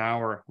 bottles an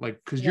hour, like,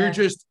 because you're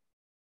just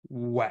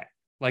wet.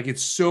 Like,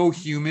 it's so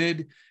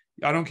humid.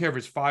 I don't care if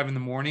it's 5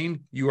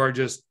 a.m, you are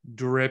just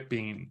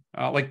dripping,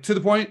 like to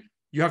the point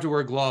you have to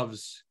wear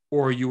gloves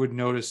or you would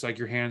notice like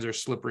your hands are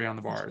slippery on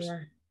the bars.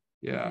 Sure.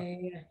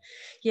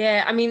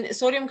 Yeah. I mean,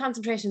 sodium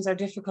concentrations are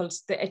difficult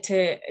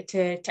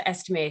to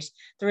estimate.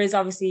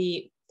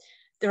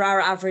 There are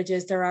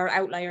averages, there are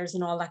outliers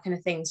and all that kind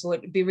of thing. So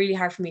it'd be really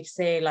hard for me to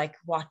say like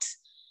what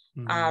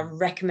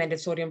recommended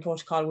sodium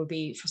protocol would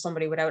be for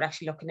somebody without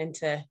actually looking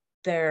into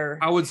their.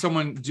 How would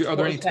someone do? Are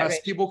there any tests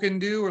people can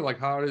do, or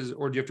like or do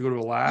you have to go to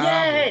a lab?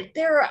 Yeah,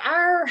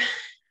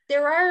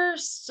 there are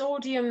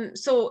sodium.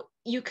 So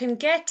you can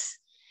get.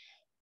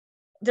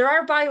 There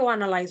are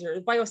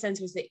bioanalyzers,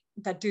 biosensors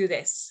that do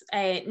this.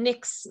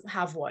 NICs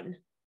have one.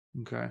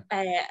 Okay.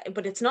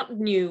 But it's not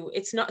new.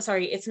 It's not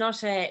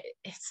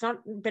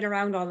been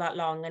around all that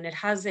long, and it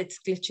has its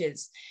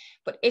glitches,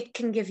 but it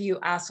can give you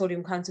a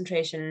sodium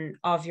concentration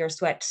of your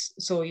sweat.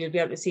 So you'll be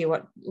able to see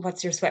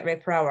what's your sweat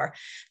rate per hour.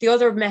 The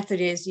other method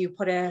is you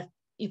put a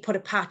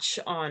patch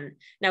on.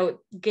 Now,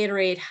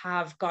 Gatorade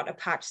have got a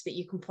patch that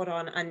you can put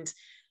on, and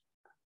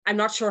I'm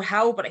not sure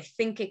how, but I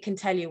think it can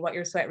tell you what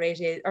your sweat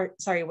rate is,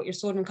 what your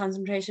sodium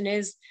concentration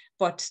is,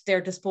 but they're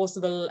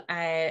disposable.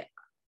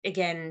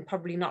 Again,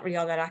 probably not really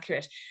all that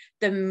accurate.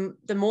 The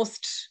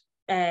most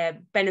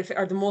benefit,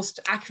 or the most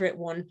accurate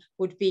one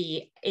would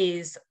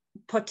is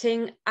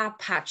putting a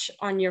patch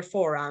on your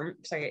forearm,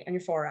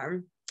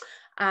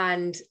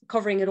 and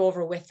covering it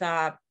over with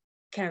a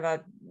kind of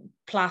a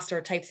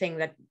plaster type thing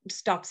that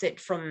stops it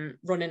from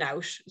running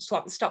out,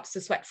 stops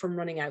the sweat from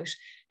running out.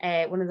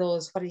 One of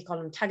those, what do you call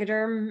them,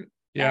 Tegaderm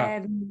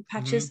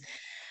patches.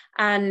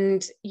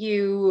 And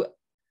you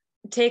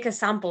take a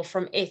sample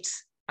from it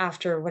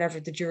after whatever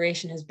the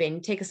duration has been,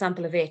 take a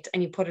sample of it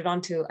and you put it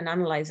onto an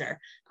analyzer,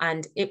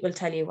 and it will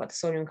tell you what the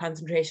sodium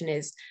concentration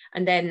is.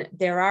 And then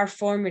there are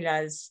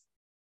formulas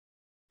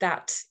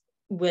that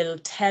will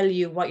tell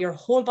you what your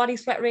whole body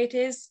sweat rate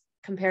is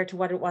compared to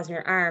what it was in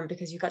your arm,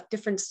 because you've got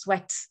different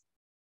sweat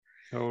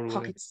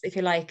pockets, if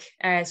you like,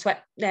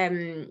 sweat.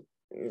 It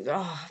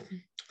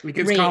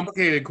gets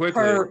complicated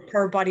quickly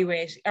per body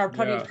weight, or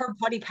per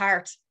body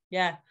part.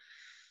 Yeah,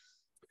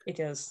 it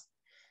does.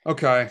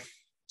 Okay,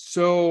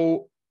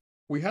 so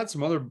we had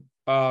some other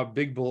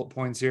big bullet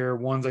points here.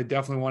 Ones I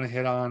definitely want to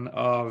hit on,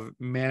 of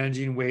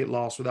managing weight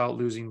loss without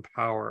losing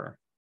power.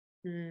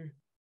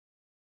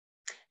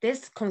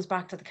 This comes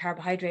back to the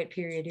carbohydrate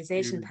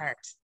periodization part,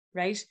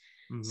 right?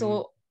 Mm-hmm.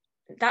 So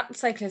that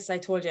cyclist I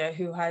told you,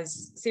 who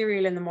has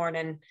cereal in the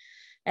morning,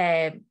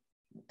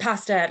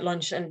 pasta at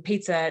lunch and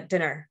pizza at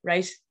dinner,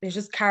 right? There's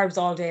just carbs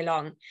all day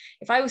long.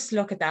 If I was to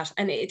look at that,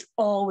 and it's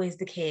always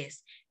the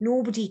case,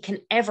 nobody can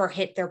ever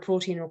hit their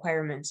protein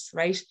requirements,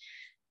 right?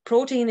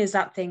 Protein is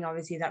that thing,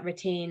 obviously, that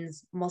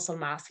retains muscle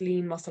mass,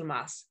 lean muscle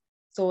mass.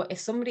 So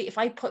if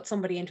I put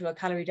somebody into a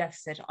calorie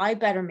deficit, I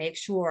better make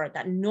sure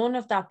that none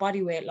of that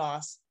body weight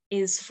loss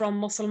is from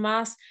muscle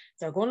mass.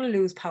 They're going to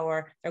lose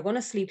power. They're going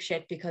to sleep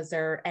shit because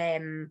their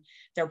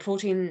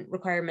protein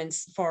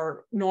requirements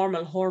for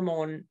normal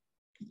hormone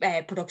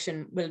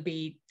production will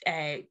be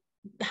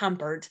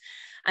hampered,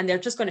 and they're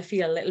just going to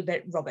feel a little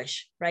bit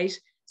rubbish, right?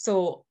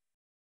 So,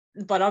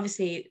 but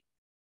obviously,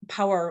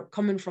 power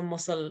coming from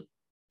muscle,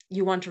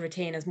 you want to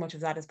retain as much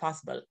of that as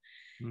possible.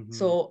 Mm-hmm.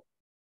 So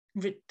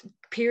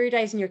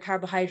periodizing your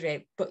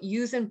carbohydrate, but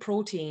using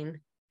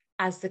protein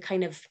as the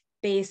kind of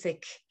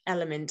basic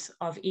element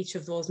of each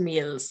of those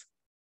meals,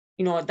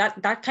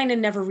 that kind of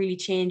never really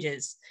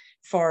changes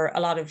for a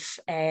lot of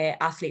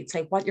athletes,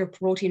 like what your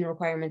protein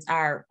requirements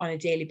are on a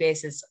daily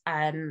basis,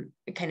 kind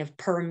of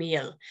per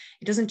meal.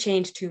 It doesn't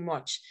change too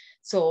much.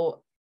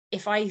 So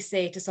if I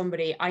say to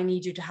somebody, I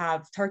need you to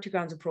have 30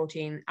 grams of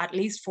protein at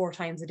least 4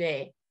 times a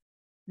day,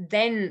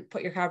 then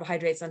put your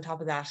carbohydrates on top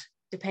of that,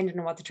 depending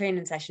on what the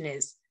training session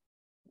is.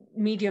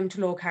 Medium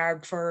to low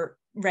carb for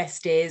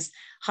rest days,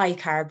 high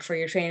carb for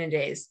your training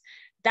days.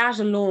 That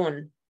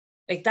alone,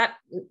 like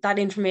that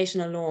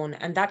information alone,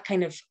 and that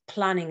kind of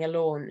planning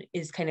alone,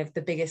 is kind of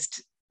the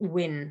biggest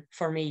win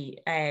for me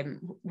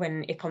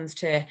when it comes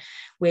to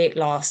weight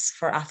loss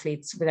for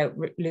athletes without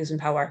losing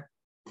power.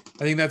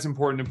 I think that's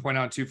important to point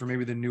out too, for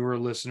maybe the newer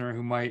listener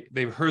who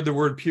they've heard the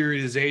word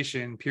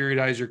periodization,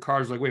 periodize your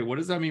carbs, like, wait, what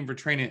does that mean for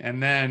training?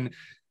 And then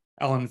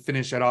Ellen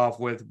finished that off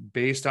with,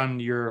 based on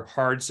your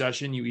hard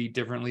session, you eat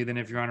differently than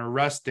if you're on a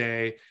rest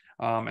day.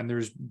 And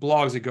there's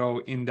blogs that go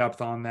in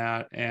depth on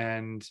that,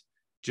 and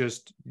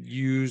just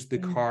use the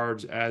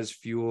carbs as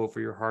fuel for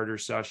your harder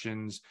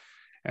sessions.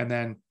 And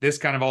then this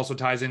kind of also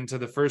ties into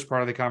the first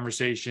part of the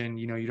conversation.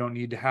 You don't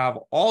need to have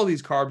all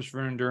these carbs for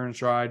an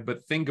endurance ride,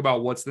 but think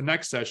about what's the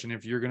next session.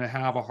 If you're going to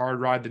have a hard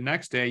ride the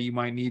next day, you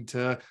might need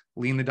to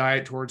lean the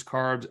diet towards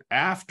carbs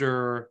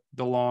after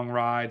the long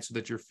ride, so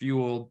that you're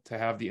fueled to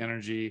have the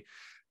energy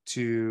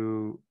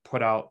to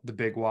put out the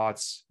big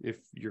watts if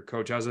your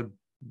coach has a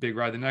big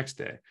ride the next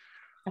day.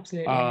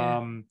 Absolutely.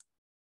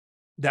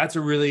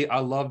 I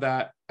love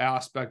that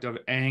aspect of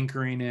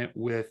anchoring it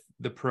with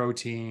the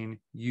protein,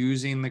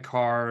 using the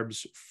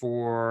carbs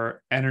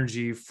for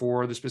energy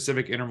for the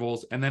specific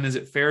intervals. And then is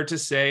it fair to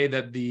say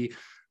that the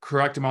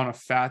correct amount of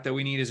fat that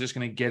we need is just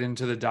going to get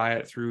into the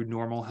diet through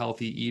normal,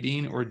 healthy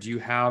eating? Or do you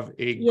have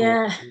a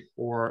goal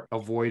or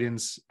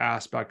avoidance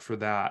aspect for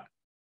that?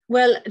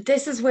 Well,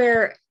 this is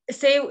where,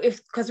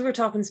 because we're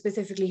talking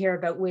specifically here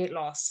about weight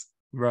loss.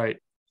 Right.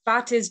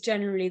 Fat is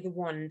generally the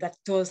one that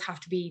does have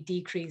to be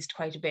decreased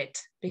quite a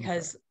bit,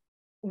 because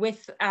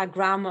with a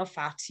gram of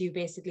fat, you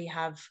basically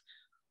have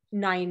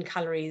 9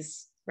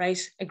 calories, right?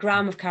 A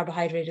gram of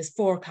carbohydrate is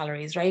 4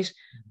 calories, right?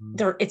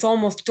 It's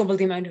almost double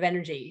the amount of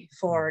energy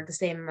for the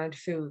same amount of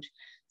food.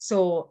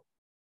 So,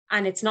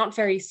 and it's not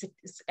very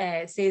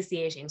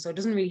satiating, so it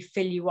doesn't really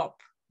fill you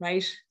up,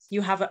 right?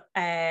 You have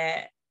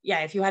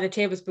if you had a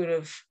tablespoon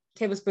of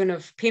tablespoon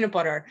of peanut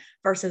butter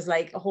versus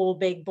like a whole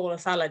big bowl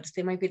of salad.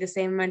 They might be the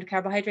same amount of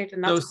carbohydrate,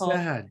 and that's So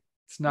sad.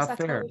 It's not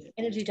fair.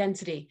 Energy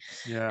density.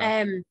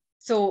 Yeah.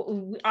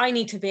 So I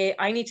need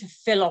to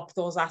fill up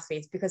those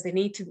athletes because they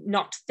need to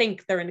not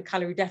think they're in a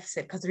calorie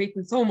deficit because they're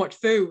eating so much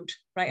food,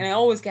 right? And I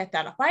always get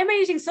that. Why am I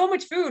eating so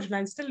much food and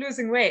I'm still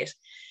losing weight?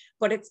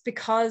 But it's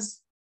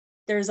because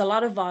there's a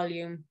lot of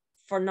volume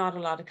for not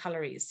a lot of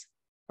calories,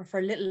 or for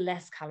a little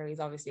less calories,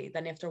 obviously,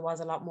 than if there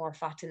was a lot more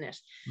fat in it.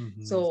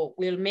 So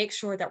we'll make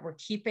sure that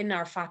we're keeping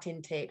our fat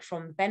intake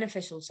from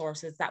beneficial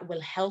sources that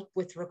will help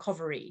with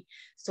recovery.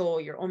 So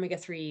your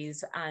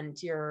omega-3s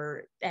and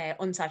your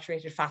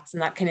unsaturated fats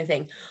and that kind of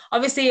thing.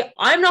 Obviously,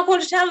 I'm not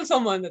going to tell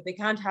someone that they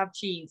can't have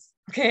cheese.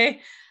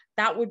 Okay.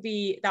 That would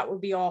be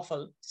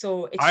awful.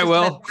 So it's I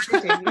will.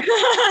 It's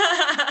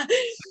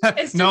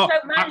just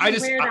about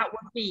managing where that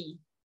would be.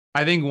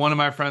 I think one of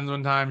my friends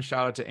one time,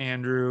 shout out to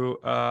Andrew,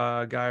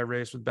 guy I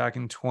raced with back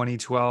in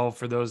 2012,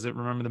 for those that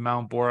remember the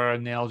Mount Bora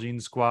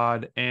Nalgene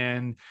squad.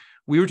 And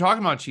we were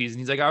talking about cheese, and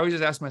he's like, I always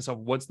just ask myself,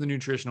 what's the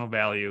nutritional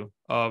value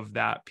of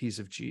that piece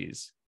of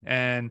cheese?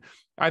 And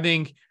I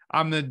think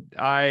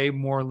I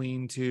more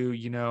lean to,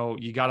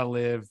 you got to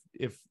live.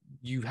 If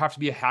you have to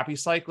be a happy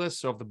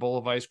cyclist, so if the bowl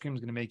of ice cream is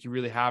going to make you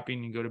really happy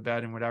and you go to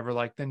bed and whatever,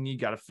 like, then you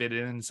got to fit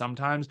it in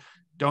sometimes.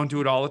 Don't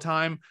do it all the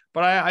time.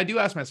 But I do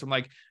ask myself,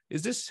 like,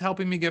 is this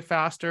helping me get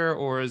faster,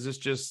 or is this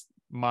just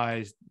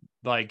my,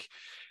 like,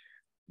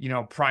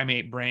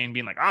 primate brain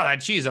being like, oh,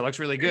 that cheese, that looks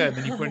really good.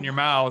 Then you put it in your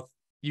mouth,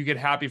 you get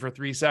happy for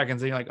 3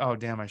 seconds, and you're like, oh,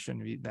 damn, I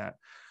shouldn't have eaten that.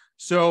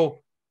 So,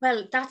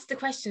 well, that's the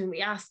question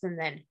we ask them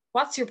then.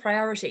 What's your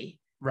priority?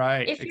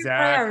 Right. If your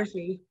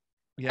priority,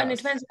 yes. And it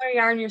depends where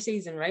you are in your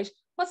season, right?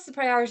 What's the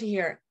priority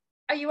here?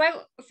 Are you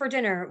out for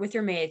dinner with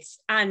your mates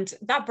and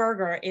that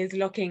burger is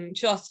looking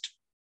just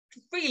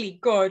really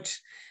good?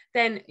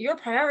 Then your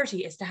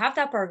priority is to have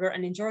that burger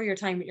and enjoy your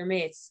time with your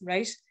mates,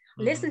 right?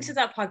 Listen to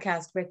that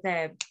podcast with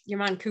your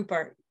man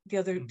Cooper the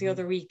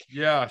other week.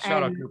 Yeah,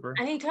 shout out Cooper.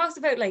 And he talks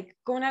about like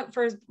going out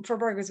for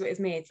burgers with his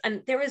mates,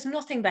 and there is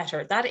nothing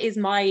better. That's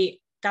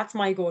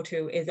my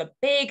go-to, is a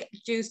big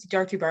juicy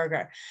dirty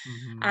burger.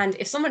 And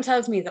if someone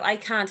tells me that I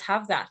can't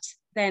have that,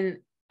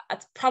 then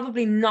it's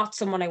probably not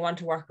someone I want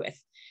to work with,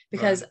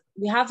 because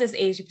we have this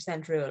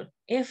 80% rule.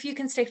 If you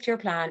can stick to your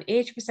plan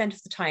 80%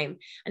 of the time,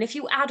 and if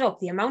you add up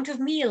the amount of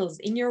meals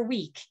in your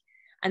week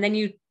and then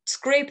you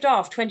scraped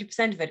off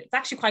 20% of it, it's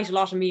actually quite a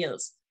lot of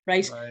meals,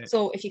 right?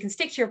 So if you can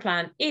stick to your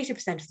plan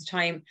 80% of the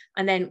time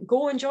and then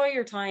go enjoy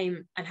your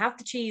time and have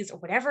the cheese or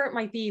whatever it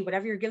might be,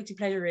 whatever your guilty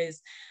pleasure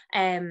is,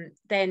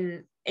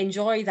 then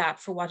enjoy that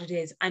for what it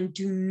is and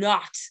do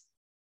not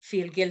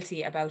feel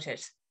guilty about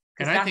it.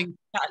 And I think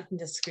that can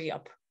just screw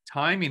up.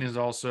 Timing is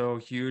also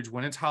huge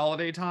when it's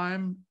holiday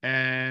time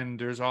and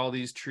there's all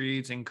these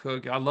treats and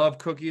I love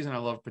cookies and I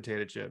love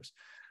potato chips.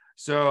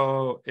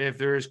 So if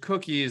there's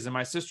cookies that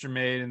my sister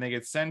made and they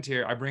get sent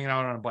here, I bring it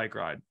out on a bike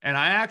ride, and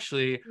I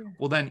actually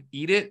will then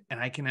eat it.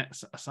 And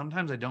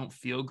sometimes I don't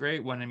feel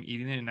great when I'm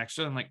eating it next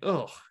to it. I'm like,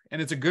 ugh. And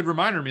it's a good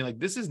reminder to me, like,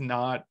 this is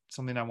not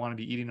something I want to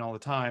be eating all the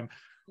time.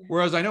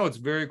 Whereas I know it's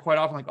very quite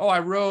often like, oh, I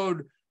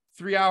rode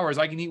 3 hours,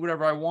 I can eat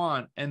whatever I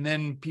want. And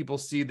then people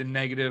see the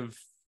negative,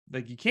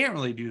 like, you can't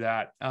really do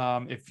that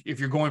if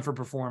you're going for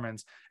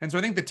performance. And so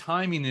I think the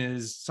timing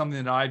is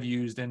something that I've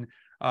used. And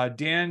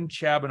Dan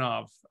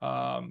Chabanov,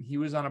 he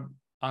was on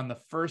the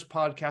first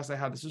podcast I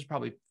had. This was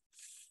probably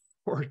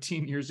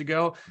 14 years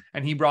ago.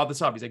 And he brought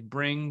this up. He's like,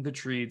 bring the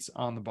treats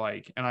on the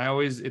bike. And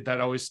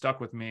that always stuck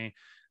with me.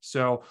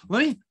 So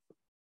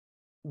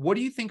what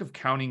do you think of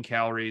counting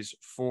calories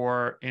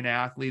for an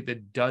athlete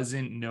that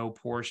doesn't know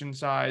portion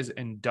size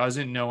and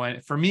doesn't know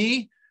for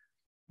me,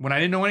 when I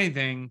didn't know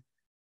anything,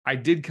 I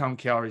did count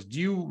calories.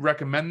 Do you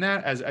recommend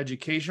that as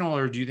educational,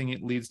 or do you think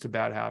it leads to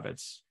bad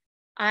habits?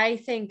 I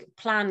think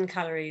plan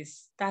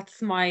calories.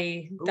 That's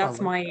my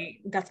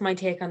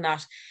take on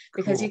that,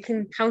 because you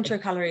can count your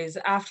calories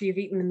after you've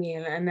eaten the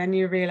meal, and then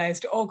you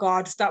realized, oh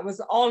God, that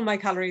was all my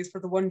calories for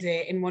the one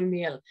day in one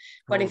meal.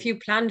 But if you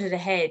planned it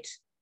ahead,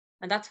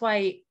 and that's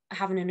why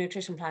having a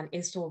nutrition plan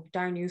is so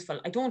darn useful.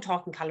 I don't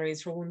talk in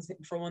calories for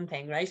one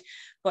thing, right?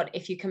 But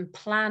if you can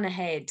plan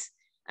ahead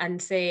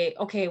and say,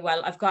 okay,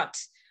 well, I've got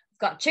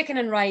chicken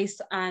and rice,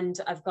 and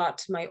I've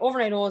got my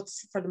overnight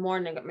oats for the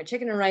morning, I've got my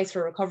chicken and rice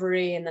for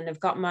recovery, and then I've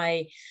got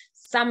my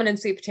salmon and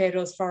sweet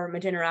potatoes for my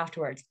dinner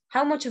afterwards.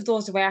 How much of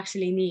those do I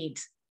actually need,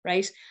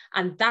 right?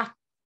 And that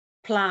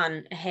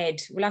plan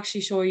ahead will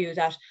actually show you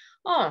that,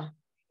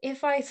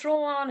 if I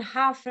throw on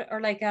half, or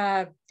like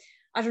a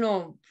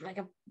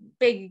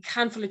big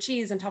handful of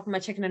cheese on top of my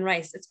chicken and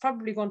rice, it's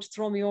probably going to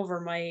throw me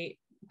over my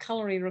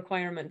calorie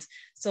requirement.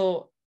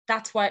 So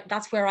that's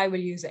where I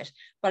will use it.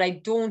 But I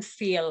don't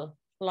feel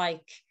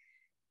like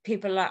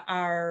people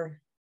are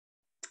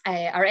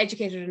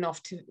educated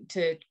enough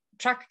to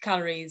track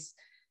calories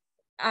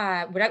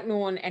without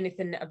knowing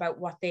anything about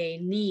what they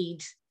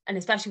need, and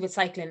especially with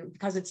cycling,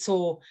 because it's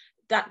so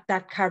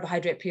that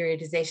carbohydrate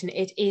periodization,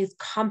 it is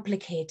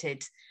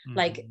complicated.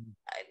 Like,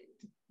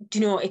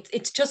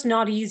 it's just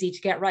not easy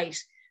to get right.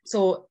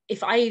 So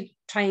if I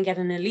try and get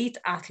an elite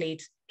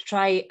athlete to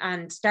try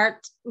and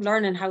start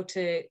learning how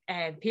to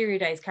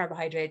periodize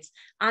carbohydrates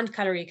and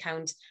calorie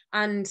count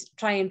and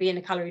try and be in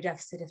a calorie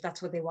deficit if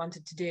that's what they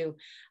wanted to do.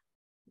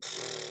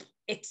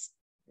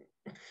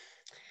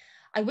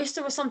 I wish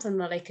there was something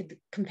that I could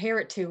compare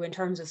it to in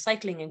terms of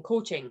cycling and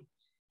coaching,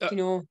 you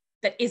know,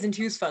 that isn't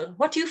useful.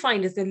 What do you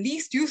find is the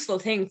least useful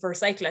thing for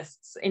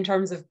cyclists in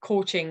terms of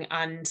coaching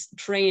and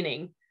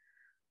training?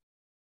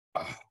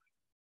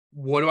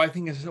 What do I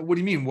think is, what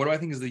do you mean? What do I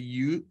think is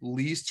the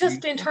least just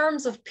useful? In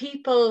terms of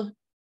people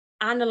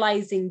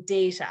analyzing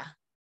data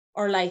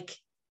or like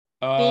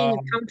being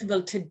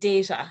accountable to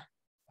data?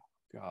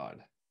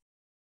 God.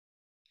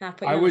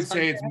 I would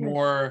say it's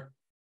more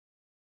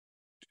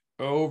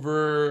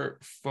over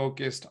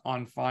focused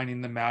on finding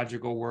the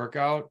magical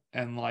workout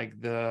and like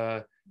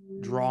the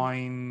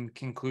drawing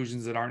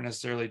conclusions that aren't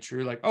necessarily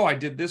true. Like, oh, I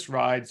did this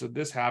ride, so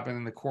this happened,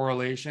 and the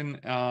correlation.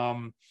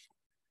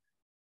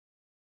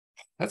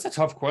 That's a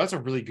tough question. That's a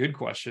really good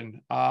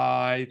question.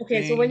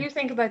 So when you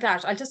think about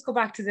that, I'll just go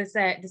back to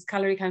this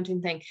calorie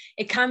counting thing.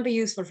 It can be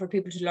useful for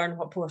people to learn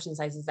what portion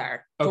sizes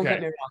are. Don't get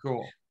me wrong.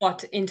 Cool.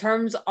 But in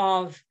terms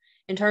of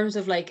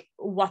like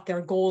what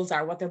their goals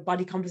are, what their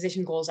body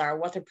composition goals are,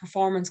 what their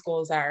performance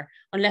goals are,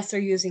 unless they're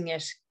using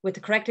it with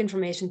the correct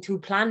information to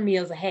plan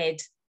meals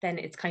ahead, then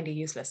it's kind of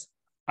useless.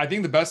 I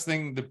think the best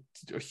thing,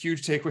 a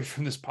huge takeaway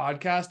from this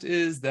podcast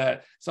is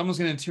that someone's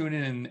going to tune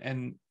in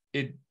and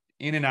it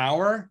in an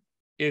hour,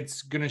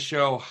 it's going to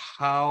show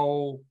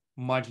how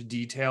much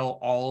detail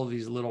all of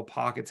these little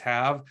pockets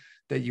have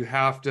that you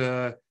have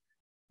to,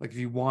 like, if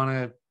you want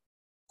to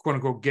quote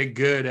unquote get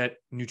good at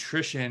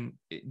nutrition,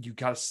 you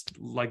got to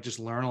like just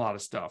learn a lot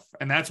of stuff.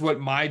 And that's what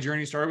my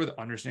journey started with: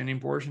 understanding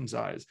portion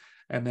size,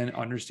 and then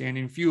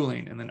understanding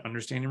fueling, and then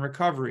understanding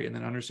recovery, and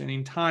then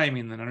understanding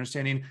timing, and then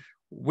understanding,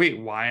 wait,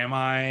 why am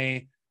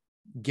I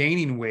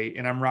gaining weight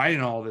and I'm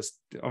riding all this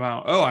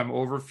amount? Oh, I'm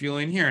over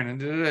fueling here.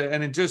 And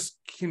it just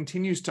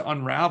continues to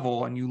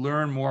unravel, and you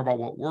learn more about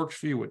what works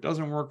for you, what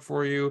doesn't work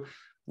for you,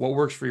 what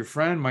works for your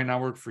friend might not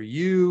work for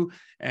you.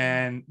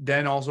 And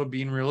then also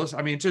being realistic.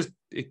 I mean,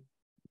 it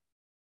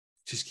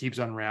just keeps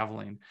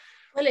unraveling.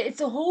 Well,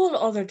 it's a whole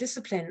other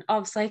discipline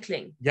of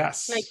cycling.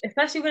 Yes. Like,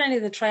 especially with any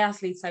of the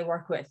triathletes I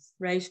work with,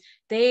 right?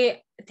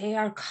 They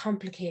are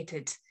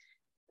complicated.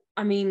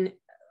 I mean,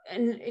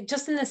 and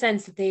just in the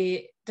sense that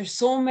there's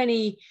so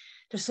many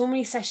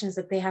sessions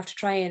that they have to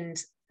try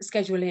and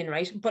schedule in,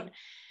 right? But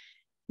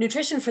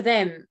nutrition for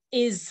them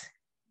is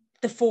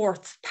the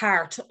fourth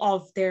part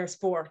of their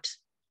sport,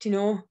 you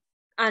know?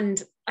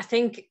 And I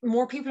think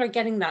more people are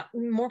getting that.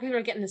 More people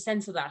are getting the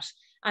sense of that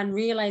and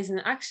realizing,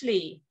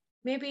 actually,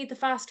 maybe the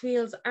fast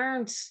wheels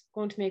aren't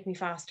going to make me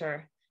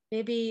faster.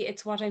 Maybe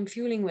it's what I'm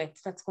fueling with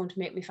that's going to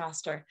make me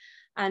faster.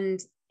 And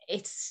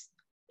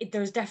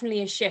there's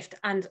definitely a shift.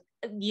 And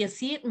you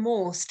see it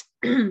most,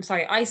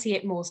 I see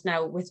it most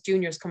now with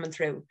juniors coming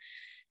through.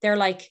 They're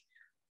like,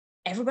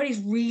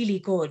 everybody's really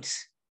good,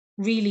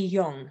 really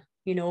young,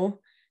 you know?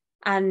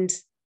 And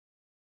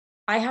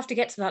I have to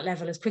get to that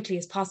level as quickly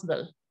as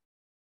possible.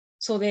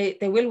 So they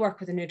will work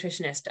with a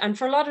nutritionist. And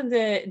for a lot of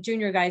the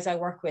junior guys I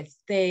work with,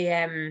 they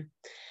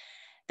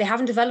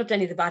haven't developed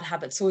any of the bad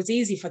habits. So it's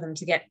easy for them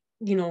to get,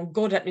 you know,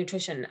 good at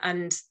nutrition.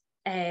 And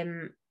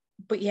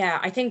but yeah,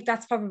 I think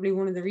that's probably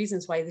one of the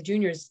reasons why the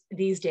juniors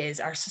these days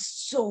are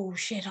so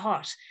shit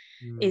hot,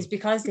 is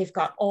because they've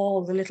got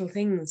all the little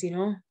things, you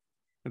know.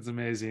 That's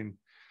amazing.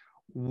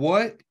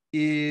 Let's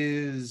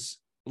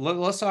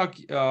talk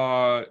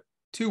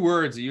 2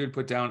 words that you would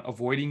put down: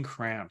 avoiding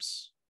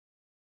cramps.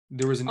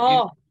 There was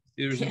an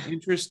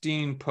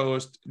interesting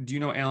post. Do you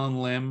know Alan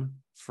Lim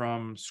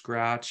from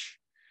Scratch?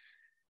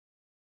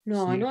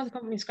 No, I know the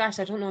company Scratch.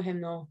 I don't know him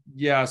though.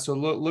 Yeah, so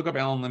look up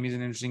Alan Lim. He's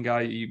an interesting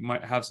guy. You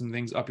might have some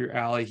things up your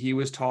alley. He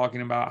was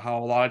talking about how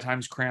a lot of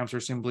times cramps are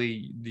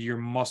simply your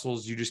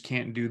muscles. You just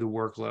can't do the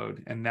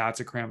workload, and that's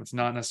a cramp. It's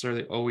not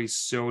necessarily always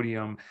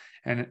sodium.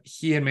 And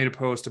he had made a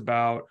post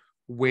about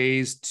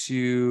ways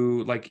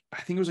to, like,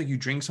 I think it was like you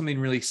drink something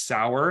really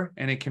sour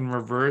and it can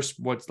reverse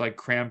what's like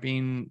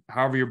cramping,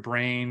 however your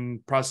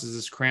brain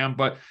processes cramp.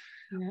 But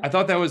yeah, I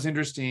thought that was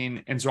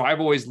interesting. And so I've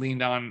always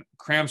leaned on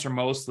cramps are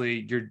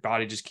mostly your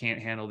body just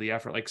can't handle the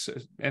effort. Like,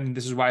 and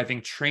this is why I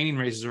think training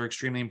races are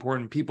extremely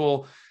important.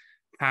 People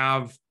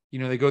have, you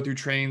know, they go through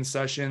training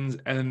sessions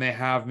and then they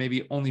have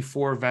maybe only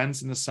 4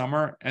 events in the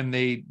summer and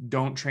they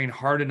don't train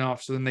hard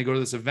enough. So then they go to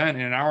this event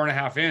and an hour and a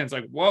half in, it's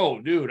like,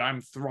 whoa, dude,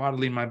 I'm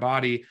throttling my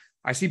body.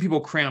 I see people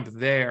cramp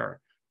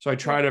there. So I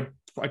try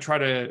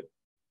to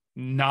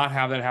not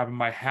have that happen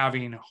by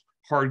having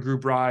hard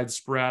group rides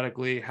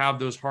sporadically, have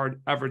those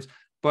hard efforts.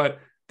 But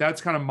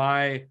that's kind of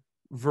my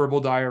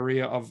verbal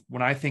diarrhea of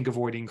when I think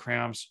avoiding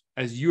cramps.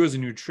 As you as a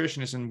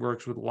nutritionist and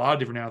works with a lot of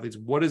different athletes,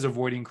 what does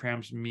avoiding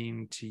cramps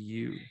mean to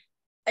you?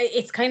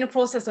 It's kind of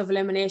process of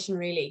elimination,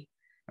 really.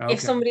 Okay. If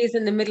somebody is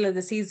in the middle of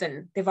the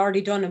season, they've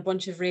already done a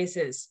bunch of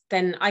races,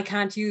 then I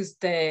can't use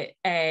the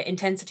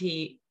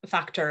intensity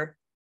factor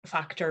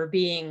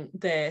being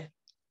the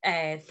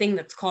thing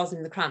that's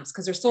causing the cramps,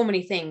 because there's so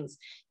many things.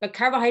 But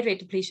carbohydrate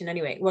depletion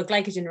anyway, well,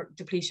 glycogen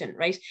depletion,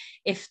 right?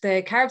 If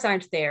the carbs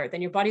aren't there,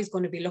 then your body's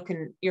going to be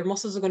looking, your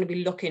muscles are going to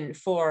be looking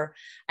for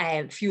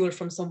fuel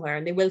from somewhere,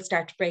 and they will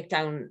start to break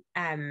down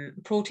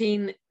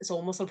protein,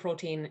 so muscle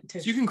protein. So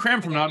you can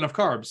cramp from not enough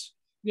carbs.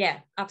 Yeah,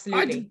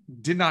 absolutely. I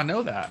did not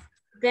know that.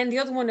 Then the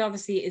other one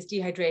obviously is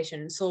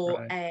dehydration.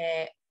 So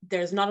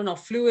there's not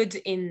enough fluid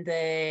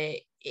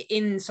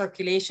in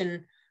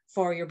circulation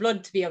for your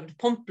blood to be able to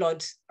pump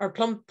blood or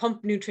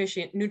pump nutrients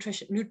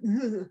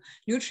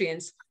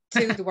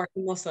to the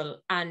working muscle,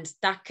 and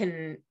that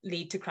can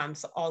lead to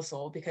cramps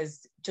also,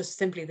 because just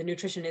simply the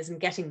nutrition isn't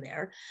getting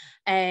there.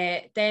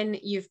 Then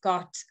you've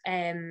got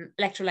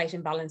electrolyte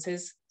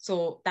imbalances,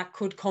 so that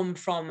could come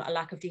from a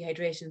lack of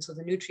dehydration. So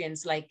the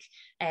nutrients like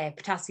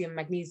potassium,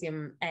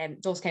 magnesium,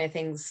 those kind of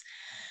things,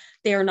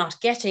 they're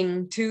not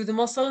getting to the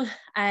muscle.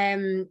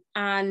 And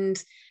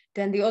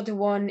then the other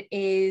one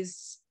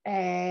is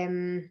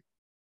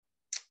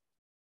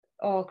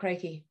oh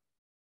crikey,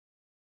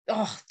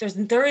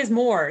 there is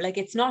more. Like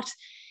it's not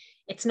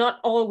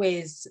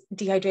always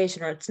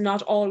dehydration, or it's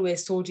not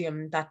always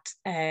sodium that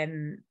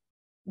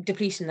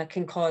depletion that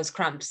can cause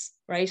cramps,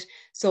 right?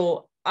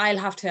 So I'll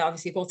have to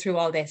obviously go through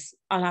all this.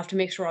 I'll have to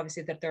make sure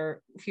obviously that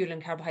they're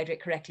fueling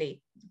carbohydrate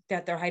correctly,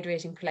 that they're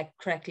hydrating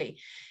correctly.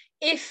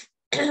 If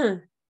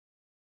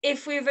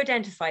we've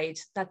identified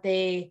that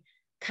they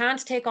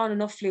can't take on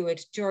enough fluid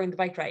during the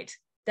bike ride,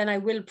 then I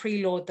will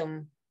preload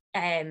them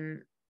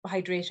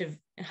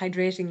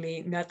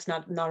hydratingly, that's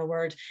not a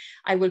word.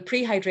 I will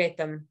prehydrate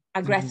them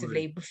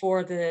aggressively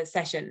before the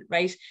session,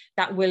 right?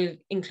 That will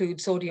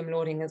include sodium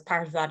loading as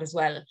part of that as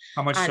well.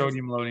 How much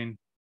sodium loading?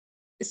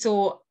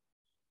 So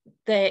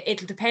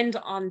it'll depend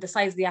on the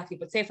size of the athlete,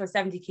 but say for a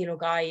 70 kilo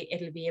guy,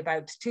 it'll be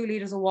about 2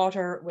 liters of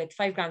water with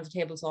 5 grams of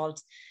table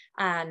salt,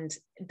 and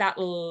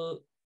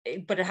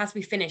but it has to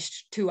be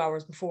finished 2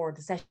 hours before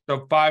the session.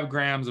 So 5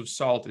 grams of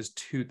salt is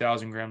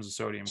 2,000 grams of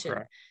sodium,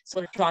 correct?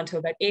 So it's drawn to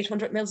about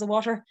 800 mils of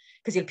water,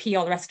 because you'll pee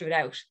all the rest of it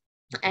out.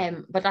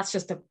 But that's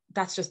just an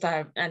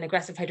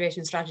aggressive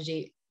hydration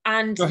strategy.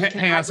 And so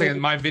hang on a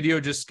second, my video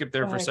just skipped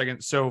there for a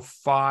second. So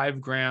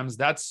 5 grams,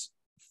 that's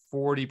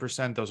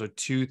 40%. Those are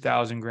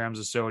 2,000 grams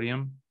of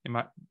sodium.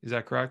 Is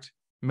that correct?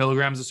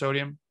 Milligrams of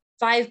sodium?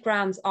 5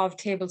 grams of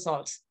table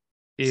salt.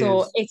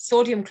 So it's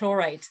sodium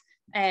chloride.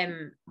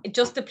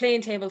 Just the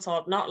plain table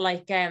salt, not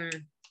like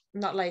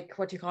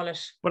what do you call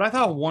it? But I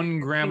thought 1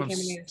 gram of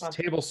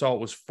table salt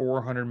was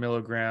 400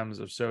 milligrams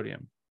of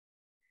sodium.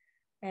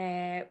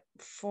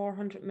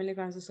 400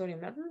 milligrams of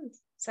sodium. That doesn't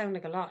sound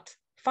like a lot.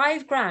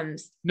 5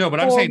 grams. No, but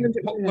I'm saying,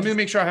 let me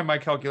make sure I have my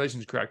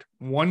calculations correct.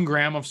 1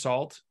 gram of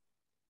salt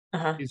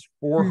is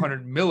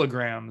 400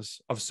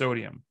 milligrams of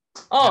sodium.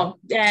 Oh,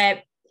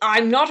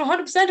 I'm not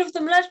 100% of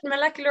the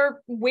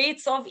molecular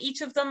weights of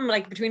each of them,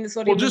 like between the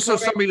sodium. Well, just so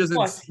somebody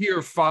doesn't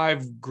hear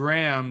 5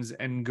 grams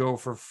and go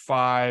for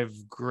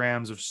 5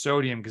 grams of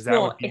sodium, because that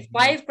would be... it's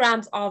 5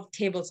 grams of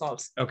table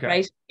salt. Okay.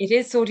 Right? It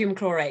is sodium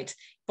chloride,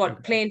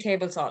 but plain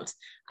table salt.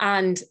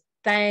 And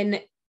then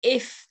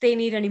if they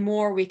need any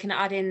more, we can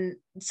add in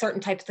certain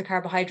types of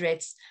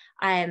carbohydrates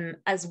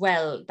as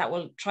well, that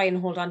will try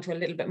and hold on to a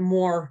little bit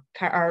more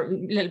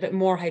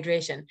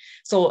hydration.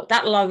 So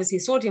that'll obviously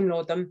sodium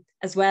load them,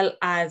 as well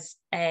as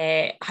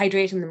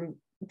hydrating them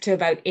to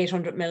about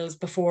 800 mils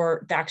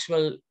before the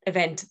actual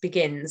event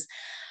begins.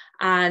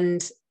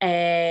 And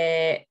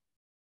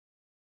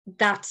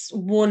that's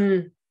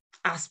one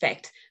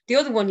aspect. The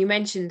other one you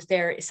mentioned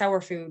there is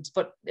sour foods,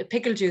 but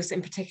pickle juice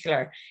in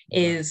particular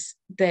is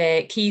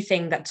the key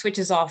thing that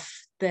switches off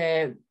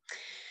the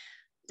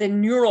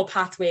neural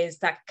pathways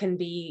that can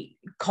be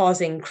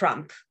causing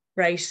cramp,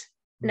 right?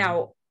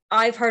 Now,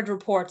 I've heard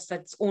reports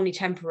that's only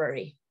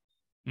temporary.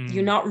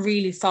 You're not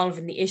really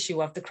solving the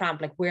issue of the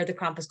cramp, like where the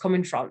cramp is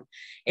coming from.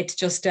 It's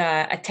just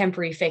a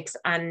temporary fix.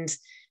 And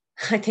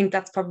I think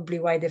that's probably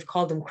why they've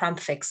called them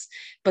cramp fix,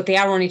 but they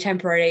are only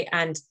temporary.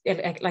 And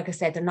like I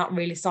said, they're not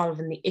really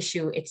solving the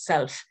issue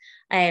itself.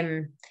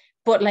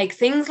 But like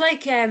things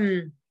like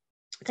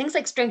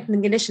strength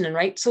and conditioning,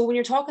 right? So when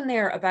you're talking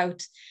there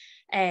about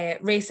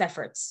race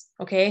efforts,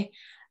 okay,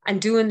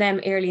 and doing them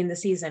early in the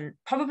season,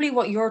 probably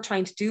what you're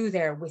trying to do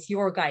there with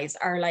your guys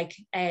are like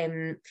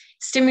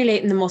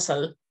stimulating the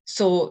muscle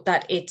so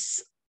that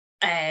it's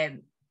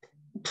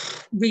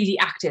really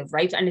active,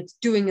 right? And it's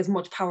doing as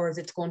much power as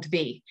it's going to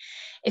be.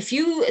 If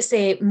you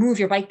say move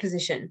your bike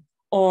position,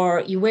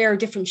 or you wear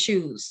different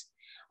shoes,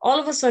 all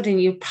of a sudden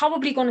you're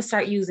probably going to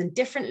start using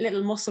different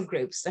little muscle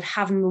groups that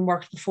haven't been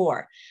worked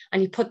before,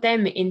 and you put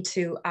them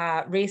into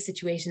a race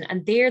situation,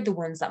 and they're the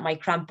ones that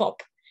might cramp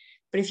up.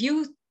 But if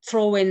you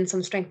throw in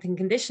some strength and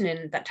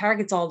conditioning that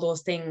targets all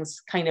those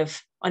things kind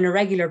of on a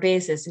regular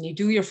basis, and you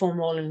do your foam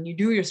rolling and you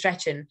do your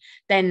stretching,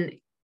 then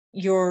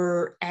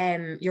you're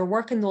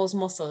working those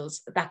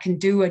muscles that can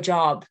do a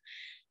job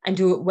and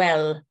do it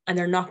well, and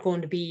they're not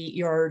going to be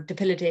your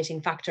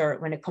debilitating factor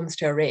when it comes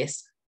to a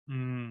race.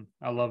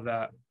 I love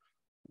that.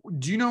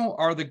 Do you know,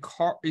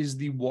 is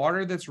the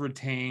water that's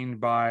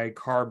retained by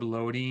carb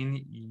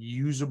loading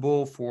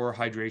usable for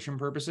hydration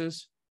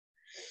purposes?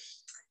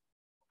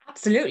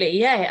 Absolutely.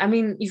 Yeah. I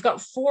mean, you've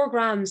got 4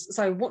 grams,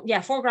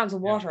 4 grams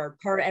of water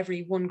per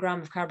every 1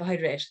 gram of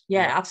carbohydrate.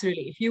 Yeah,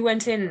 absolutely. If you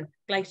went in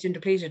glycogen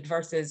depleted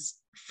versus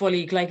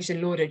fully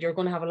glycogen loaded, you're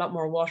going to have a lot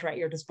more water at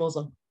your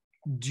disposal.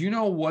 Do you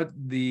know what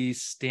the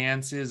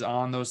stance is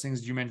on those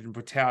things? You mentioned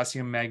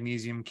potassium,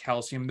 magnesium,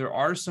 calcium. There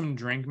are some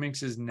drink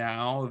mixes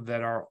now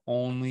that are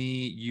only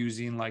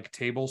using like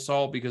table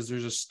salt, because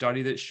there's a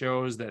study that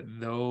shows that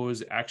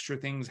those extra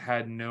things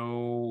had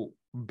no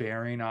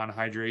bearing on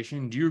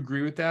hydration. Do you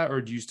agree with that? Or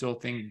do you still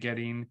think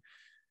getting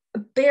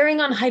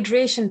bearing on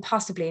hydration?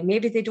 Possibly.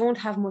 Maybe they don't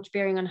have much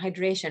bearing on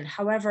hydration.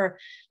 However,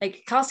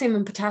 like calcium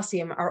and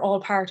potassium are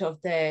all part of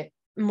the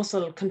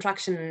muscle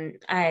contraction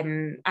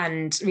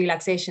and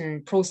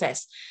relaxation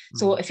process.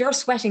 So if you're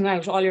sweating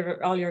out all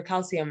your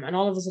calcium and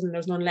all of a sudden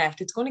there's none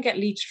left, it's going to get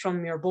leached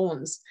from your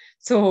bones.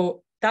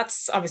 So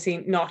that's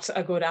obviously not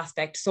a good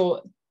aspect.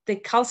 So the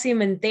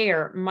calcium in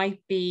there might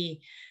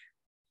be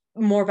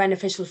more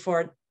beneficial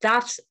for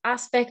that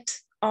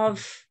aspect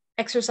of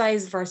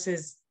exercise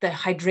versus the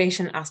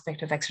hydration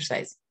aspect of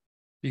exercise.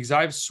 Because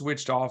I've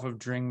switched off of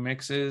drink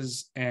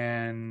mixes,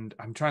 and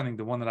I'm trying to think,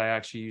 the one that I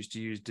actually used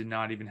to use did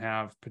not even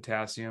have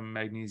potassium,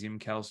 magnesium,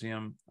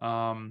 calcium.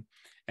 And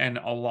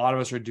a lot of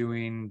us are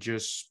doing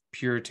just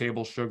pure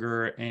table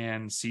sugar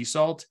and sea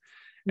salt.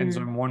 And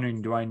so I'm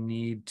wondering, do I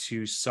need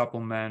to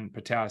supplement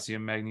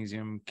potassium,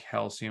 magnesium,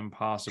 calcium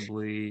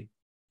possibly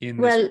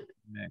in this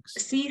mix?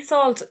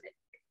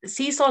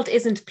 Sea salt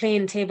isn't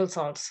plain table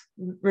salt.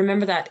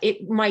 Remember that.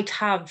 It might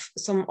have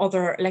some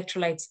other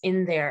electrolytes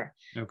in there,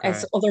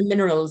 as other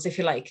minerals, if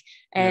you like.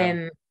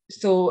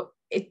 So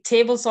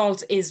table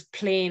salt is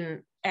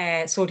plain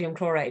sodium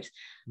chloride.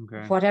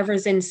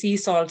 Whatever's in sea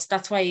salt,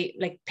 that's why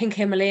like pink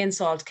Himalayan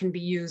salt can be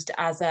used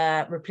as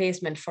a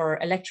replacement for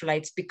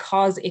electrolytes,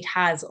 because it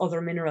has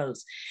other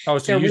minerals. Oh,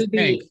 so use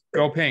pink.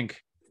 Go pink.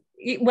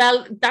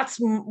 Well, that's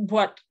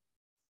what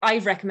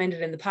I've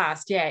recommended in the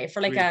past. Yeah, for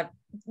like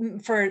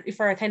for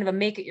a kind of a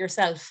make it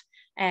yourself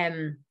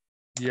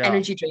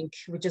energy drink,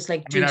 which is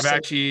like I've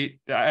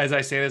actually, as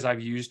I say this, I've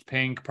used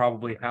pink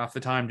probably half the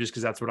time just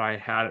because that's what I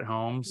had at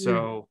home.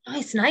 So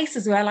it's nice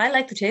as well. I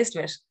like the taste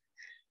of it.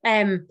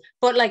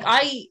 But like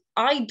I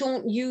add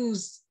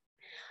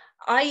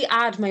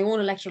my own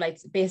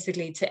electrolytes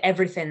basically to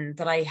everything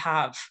that I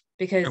have,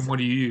 because and what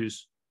do you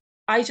use?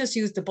 I just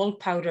use the bulk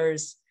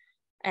powders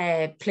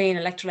plain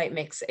electrolyte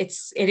mix. It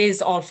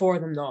is all 4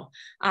 of them though,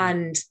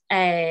 and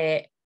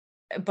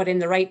but in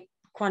the right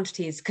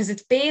quantities, because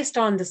it's based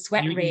on the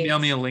sweat rate. Email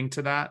me a link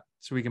to that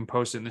so we can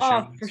post it in the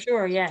show notes. For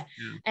sure, yeah.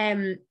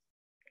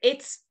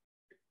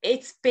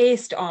 It's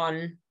based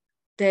on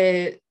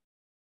the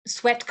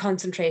sweat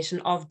concentration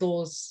of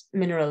those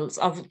minerals,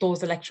 of those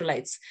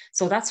electrolytes.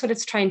 So that's what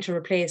it's trying to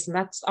replace, and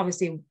that's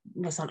obviously,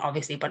 well, it's not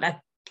obviously, but that's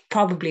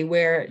probably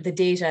where the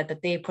data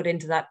that they put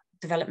into that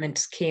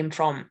development came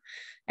from.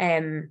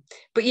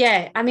 But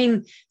yeah, I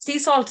mean, sea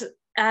salt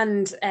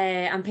and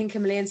pink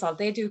Himalayan salt,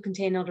 they do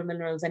contain other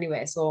minerals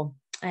anyway, so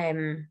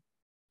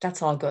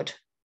that's all good.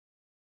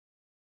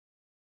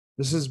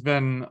 This has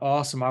been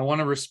awesome. I want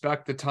to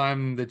respect the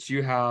time that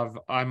you have.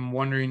 I'm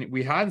wondering,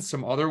 we had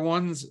some other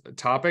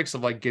topics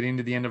of like getting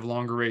to the end of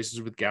longer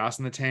races with gas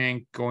in the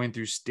tank, going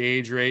through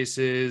stage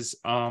races,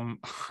 I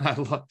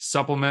love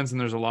supplements, and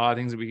there's a lot of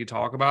things that we could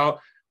talk about.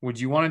 Would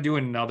you want to do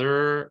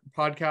another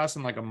podcast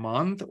in like a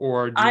month,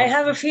 or I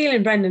have a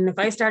feeling, Brendan, if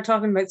I start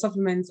talking about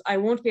supplements, I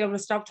won't be able to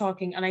stop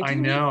talking, and I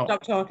know. Need to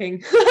stop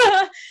talking.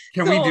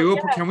 Can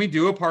we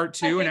do a part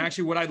 2? And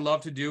actually, what I'd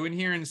love to do in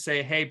here and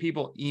say, hey,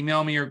 people,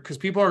 email me, or because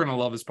people are going to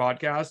love this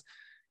podcast.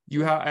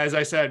 You have, as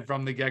I said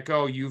from the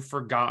get-go, you've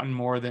forgotten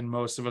more than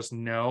most of us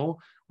know.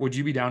 Would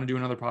you be down to do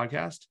another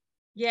podcast?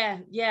 Yeah,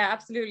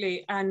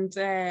 absolutely. And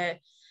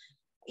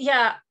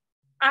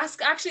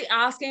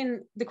asking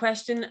the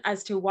question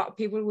as to what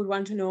people would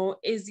want to know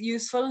is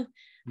useful.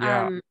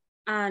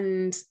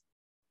 And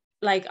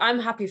like, I'm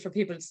happy for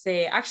people to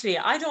say, actually,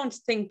 I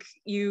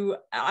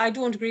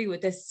don't agree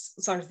with this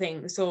sort of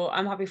thing. So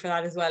I'm happy for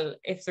that as well.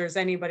 If there's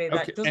anybody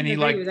that doesn't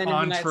agree with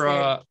anything I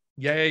say.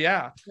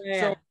 Yeah.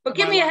 So, but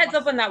give me a heads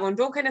up on that one.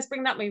 Don't kind of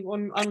spring that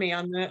on me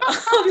on the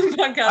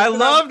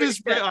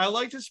podcast. I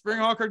like to spring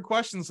awkward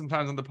questions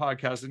sometimes on the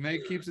podcast, and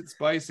it keeps it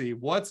spicy.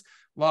 What's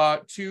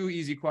 2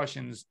 easy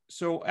questions?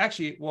 So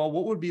actually, what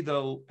would be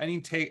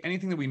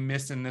anything that we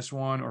missed in this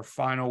one, or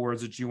final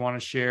words that you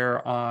want to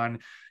share on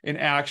an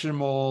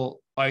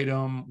actionable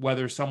item,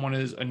 whether someone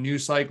is a new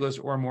cyclist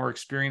or a more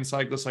experienced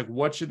cyclist? Like,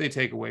 what should they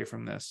take away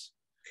from this?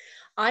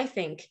 I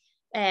think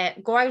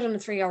go out on a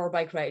 3-hour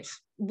bike ride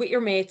with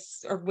your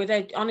mates, or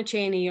on a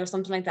chainee or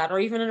something like that, or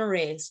even in a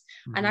race,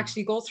 and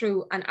actually go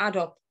through and add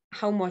up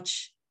how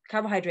much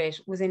carbohydrate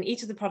was in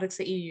each of the products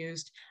that you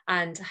used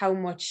and how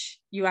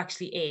much you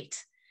actually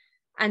ate,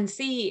 and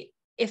see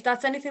if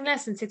that's anything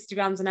less than 60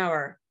 grams an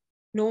hour.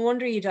 No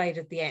wonder you died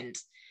at the end.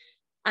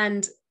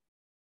 And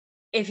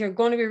if you're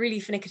going to be really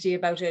finicky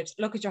about it,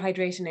 look at your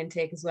hydration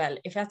intake as well.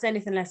 If that's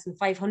anything less than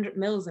 500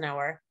 mils an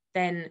hour,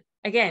 then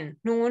again,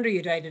 no wonder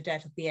you died of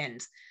death at the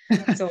end.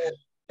 So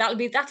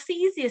that's the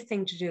easiest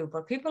thing to do.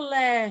 But people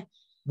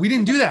We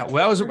didn't do that.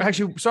 Well, I was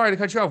actually sorry to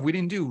cut you off. We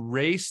didn't do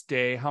race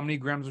day. How many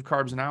grams of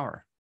carbs an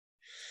hour?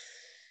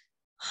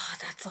 Oh,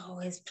 that's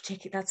always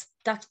particular.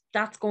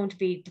 That's going to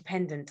be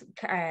dependent,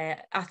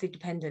 athlete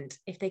dependent.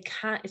 If they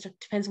can't, it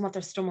depends on what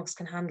their stomachs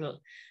can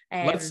handle.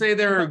 Let's say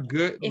they're but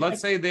good. if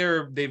Let's say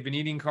they've been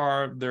eating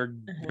carb. They're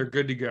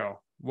good to go.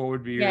 What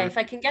would be if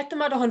I can get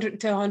them at 100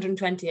 to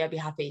 120, I'd be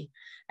happy.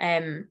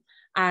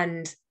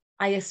 And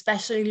I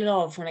especially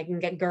love when I can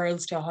get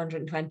girls to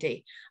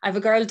 120. I have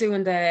a girl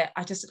doing I'll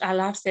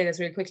have to say this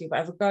really quickly, but I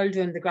have a girl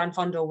doing the Gran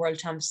Fondo World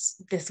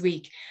Champs this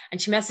week. And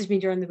she messaged me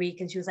during the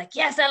week and she was like,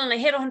 yes, Ellen, I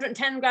hit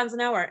 110 grams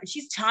an hour. And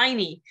she's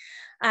tiny.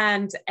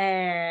 And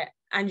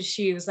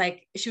she was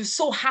like, she was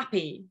so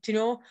happy, you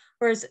know,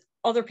 whereas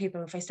other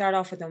people, if I start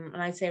off with them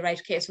and I say, right,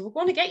 okay, so we're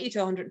going to get you to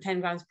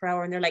 110 grams per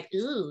hour. And they're like,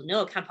 ooh,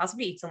 no, can't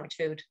possibly eat so much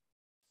food.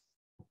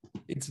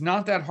 It's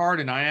not that hard.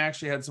 And I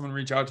actually had someone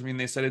reach out to me and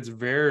they said it's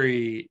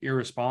very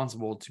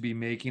irresponsible to be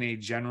making a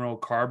general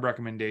carb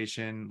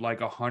recommendation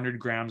like 100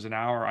 grams an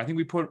hour. I think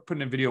we put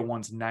in a video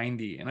once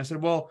 90. And I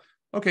said, well,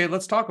 okay,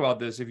 let's talk about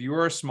this. If you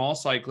are a small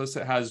cyclist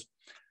that has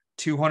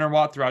 200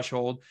 watt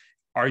threshold,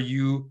 are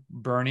you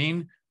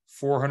burning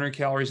 400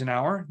 calories an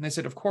hour? And they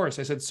said, of course.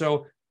 I said,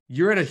 so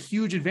you're at a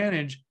huge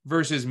advantage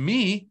versus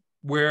me,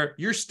 where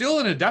you're still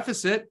in a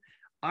deficit.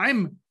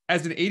 I'm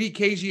as an 80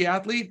 kg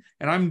athlete,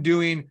 and I'm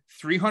doing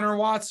 300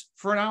 watts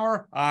for an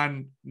hour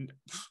on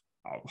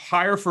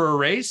higher for a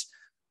race.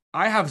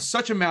 I have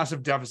such a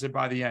massive deficit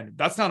by the end.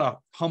 That's not a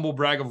humble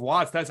brag of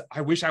watts.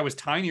 I wish I was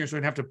tinier so I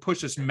didn't have to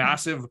push this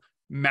massive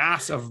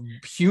mass of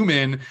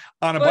human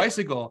on a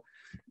bicycle.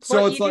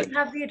 So it's like, you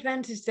have the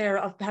advantage there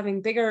of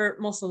having bigger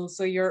muscles.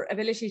 So your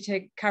ability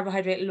to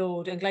carbohydrate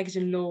load and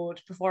glycogen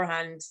load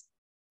beforehand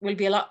will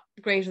be a lot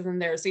greater than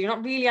theirs. So you're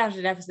not really at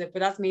a deficit, but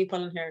that's me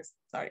pulling hairs.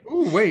 Sorry.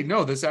 Oh, wait,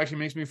 no, this actually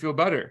makes me feel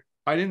better.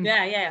 I didn't.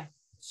 Yeah.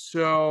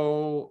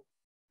 So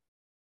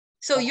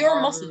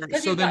your muscles.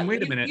 So then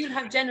wait a minute. You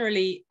have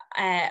generally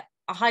a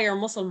higher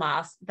muscle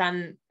mass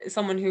than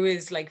someone who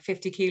is like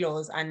 50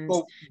 kilos. And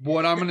well,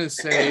 what I'm going to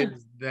say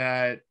is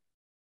that,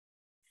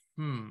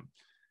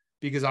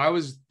 because I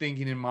was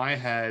thinking in my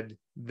head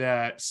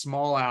that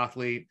small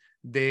athlete,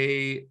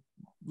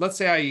 let's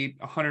say I eat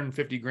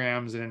 150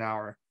 grams in an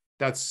hour.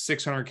 That's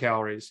 600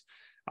 calories.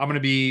 I'm going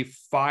to be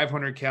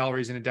 500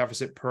 calories in a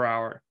deficit per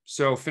hour.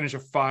 So finish a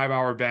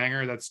 5-hour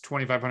banger. That's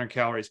 2,500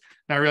 calories.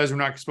 Now I realize we're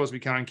not supposed to be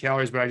counting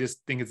calories, but I just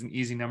think it's an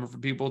easy number for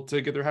people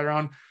to get their head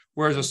around.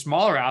 Whereas a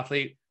smaller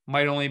athlete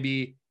might only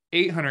be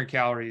 800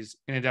 calories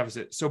in a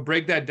deficit. So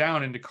break that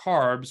down into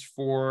carbs,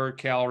 4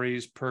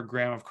 calories per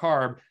gram of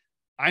carb.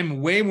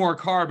 I'm way more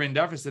carb in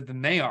deficit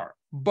than they are.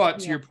 But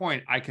to your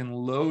point, I can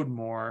load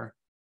more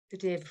the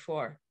day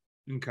before.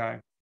 Okay.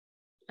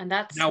 And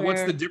that's now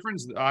what's the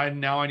difference? I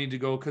need to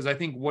go, because I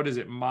think, what is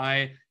it?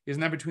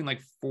 Isn't that between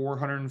like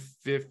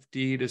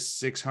 450 to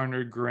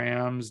 600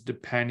 grams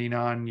depending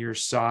on your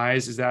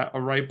size? Is that a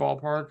right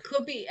ballpark?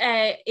 Could be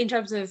in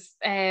terms of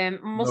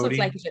muscle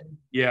glycogen.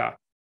 Yeah.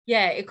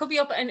 Yeah, it could be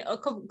up, and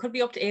it could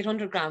be up to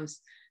 800 grams.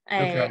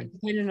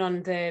 Depending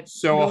on the.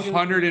 So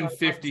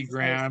 150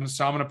 grams.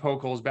 So I'm going to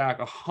poke holes back.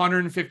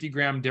 150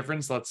 gram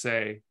difference, let's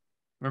say,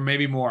 or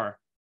maybe more.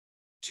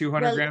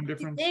 200 gram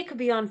difference. They could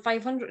be on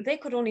 500. They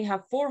could only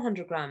have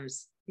 400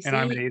 grams. And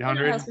I'm at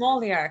 800. How small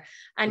they are,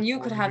 and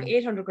you could have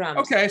 800 grams.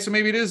 Okay, so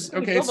maybe it is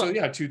okay. So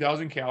yeah,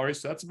 2,000 calories.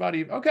 So that's about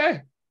even.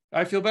 Okay,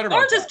 I feel better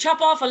about. Or just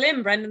chop off a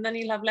limb, Brendan, then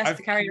you'll have less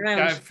to carry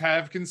around. I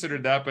have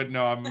considered that, but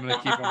no, I'm going to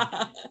keep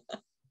on.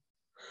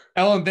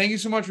 Ellen, thank you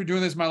so much for doing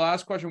this. My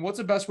last question: what's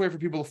the best way for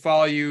people to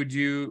follow you? Do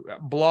you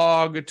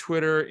blog,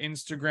 Twitter,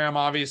 Instagram?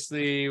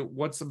 Obviously,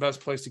 what's the best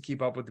place to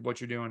keep up with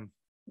what you're doing?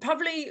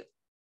 Probably.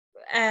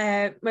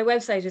 My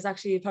website is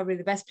actually probably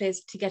the best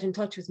place to get in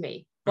touch with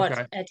me, but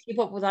to keep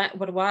up with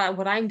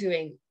what I'm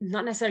doing,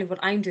 not necessarily what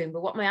I'm doing,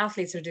 but what my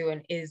athletes are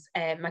doing, is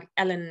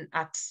Ellen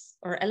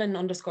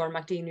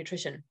 _McD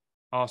Nutrition.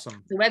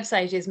 Awesome. The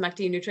website is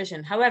McD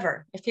Nutrition.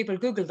 However, if people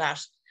Google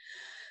that,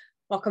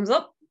 what comes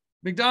up?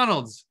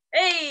 McDonald's.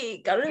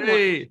 Hey, got it.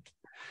 Hey.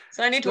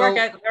 So I need to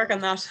work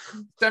on that.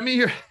 Send me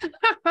your.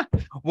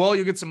 Well,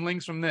 you get some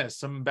links from this.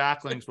 Some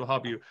backlinks will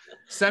help you.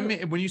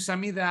 When you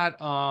send me that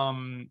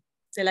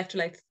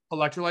the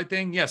electrolyte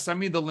thing. Yeah. Send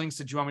me the links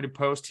that you want me to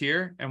post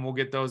here, and we'll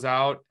get those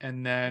out,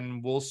 and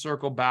then we'll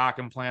circle back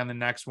and plan the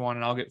next one,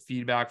 and I'll get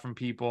feedback from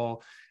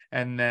people.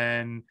 And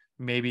then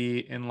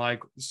maybe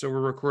so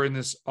we're recording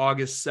this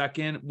August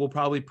 2nd. We'll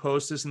probably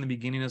post this in the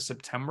beginning of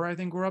September, I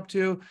think we're up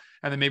to.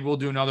 And then maybe we'll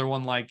do another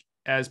one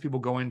as people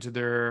go into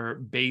their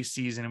base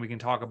season, and we can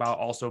talk about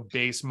also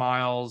base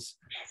miles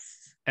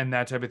and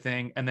that type of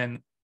thing. And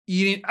then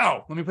eating.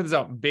 Oh, let me put this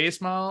out. Base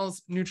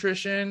miles,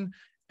 nutrition.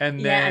 And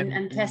then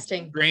and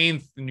testing,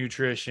 strength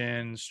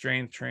nutrition,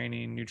 strength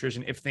training,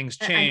 nutrition, if things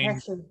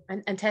change.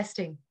 And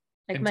testing,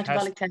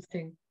 metabolic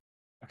testing.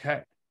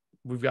 Okay.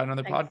 We've got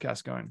another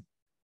podcast going.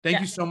 Thank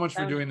you so much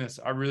for doing this.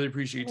 I really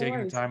appreciate you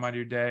taking the time out of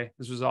your day.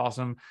 This was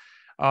awesome.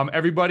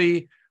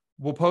 Everybody,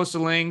 we'll post the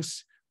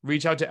links.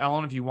 Reach out to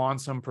Ellen if you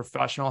want some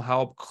professional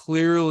help.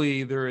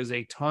 Clearly, there is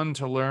a ton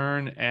to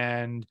learn,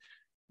 and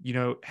you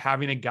know,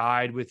 having a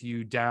guide with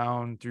you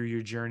down through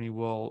your journey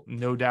will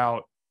no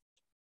doubt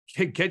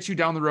get you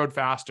down the road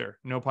faster.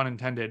 No pun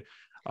intended.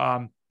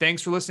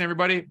 Thanks for listening,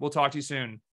 everybody. We'll talk to you soon.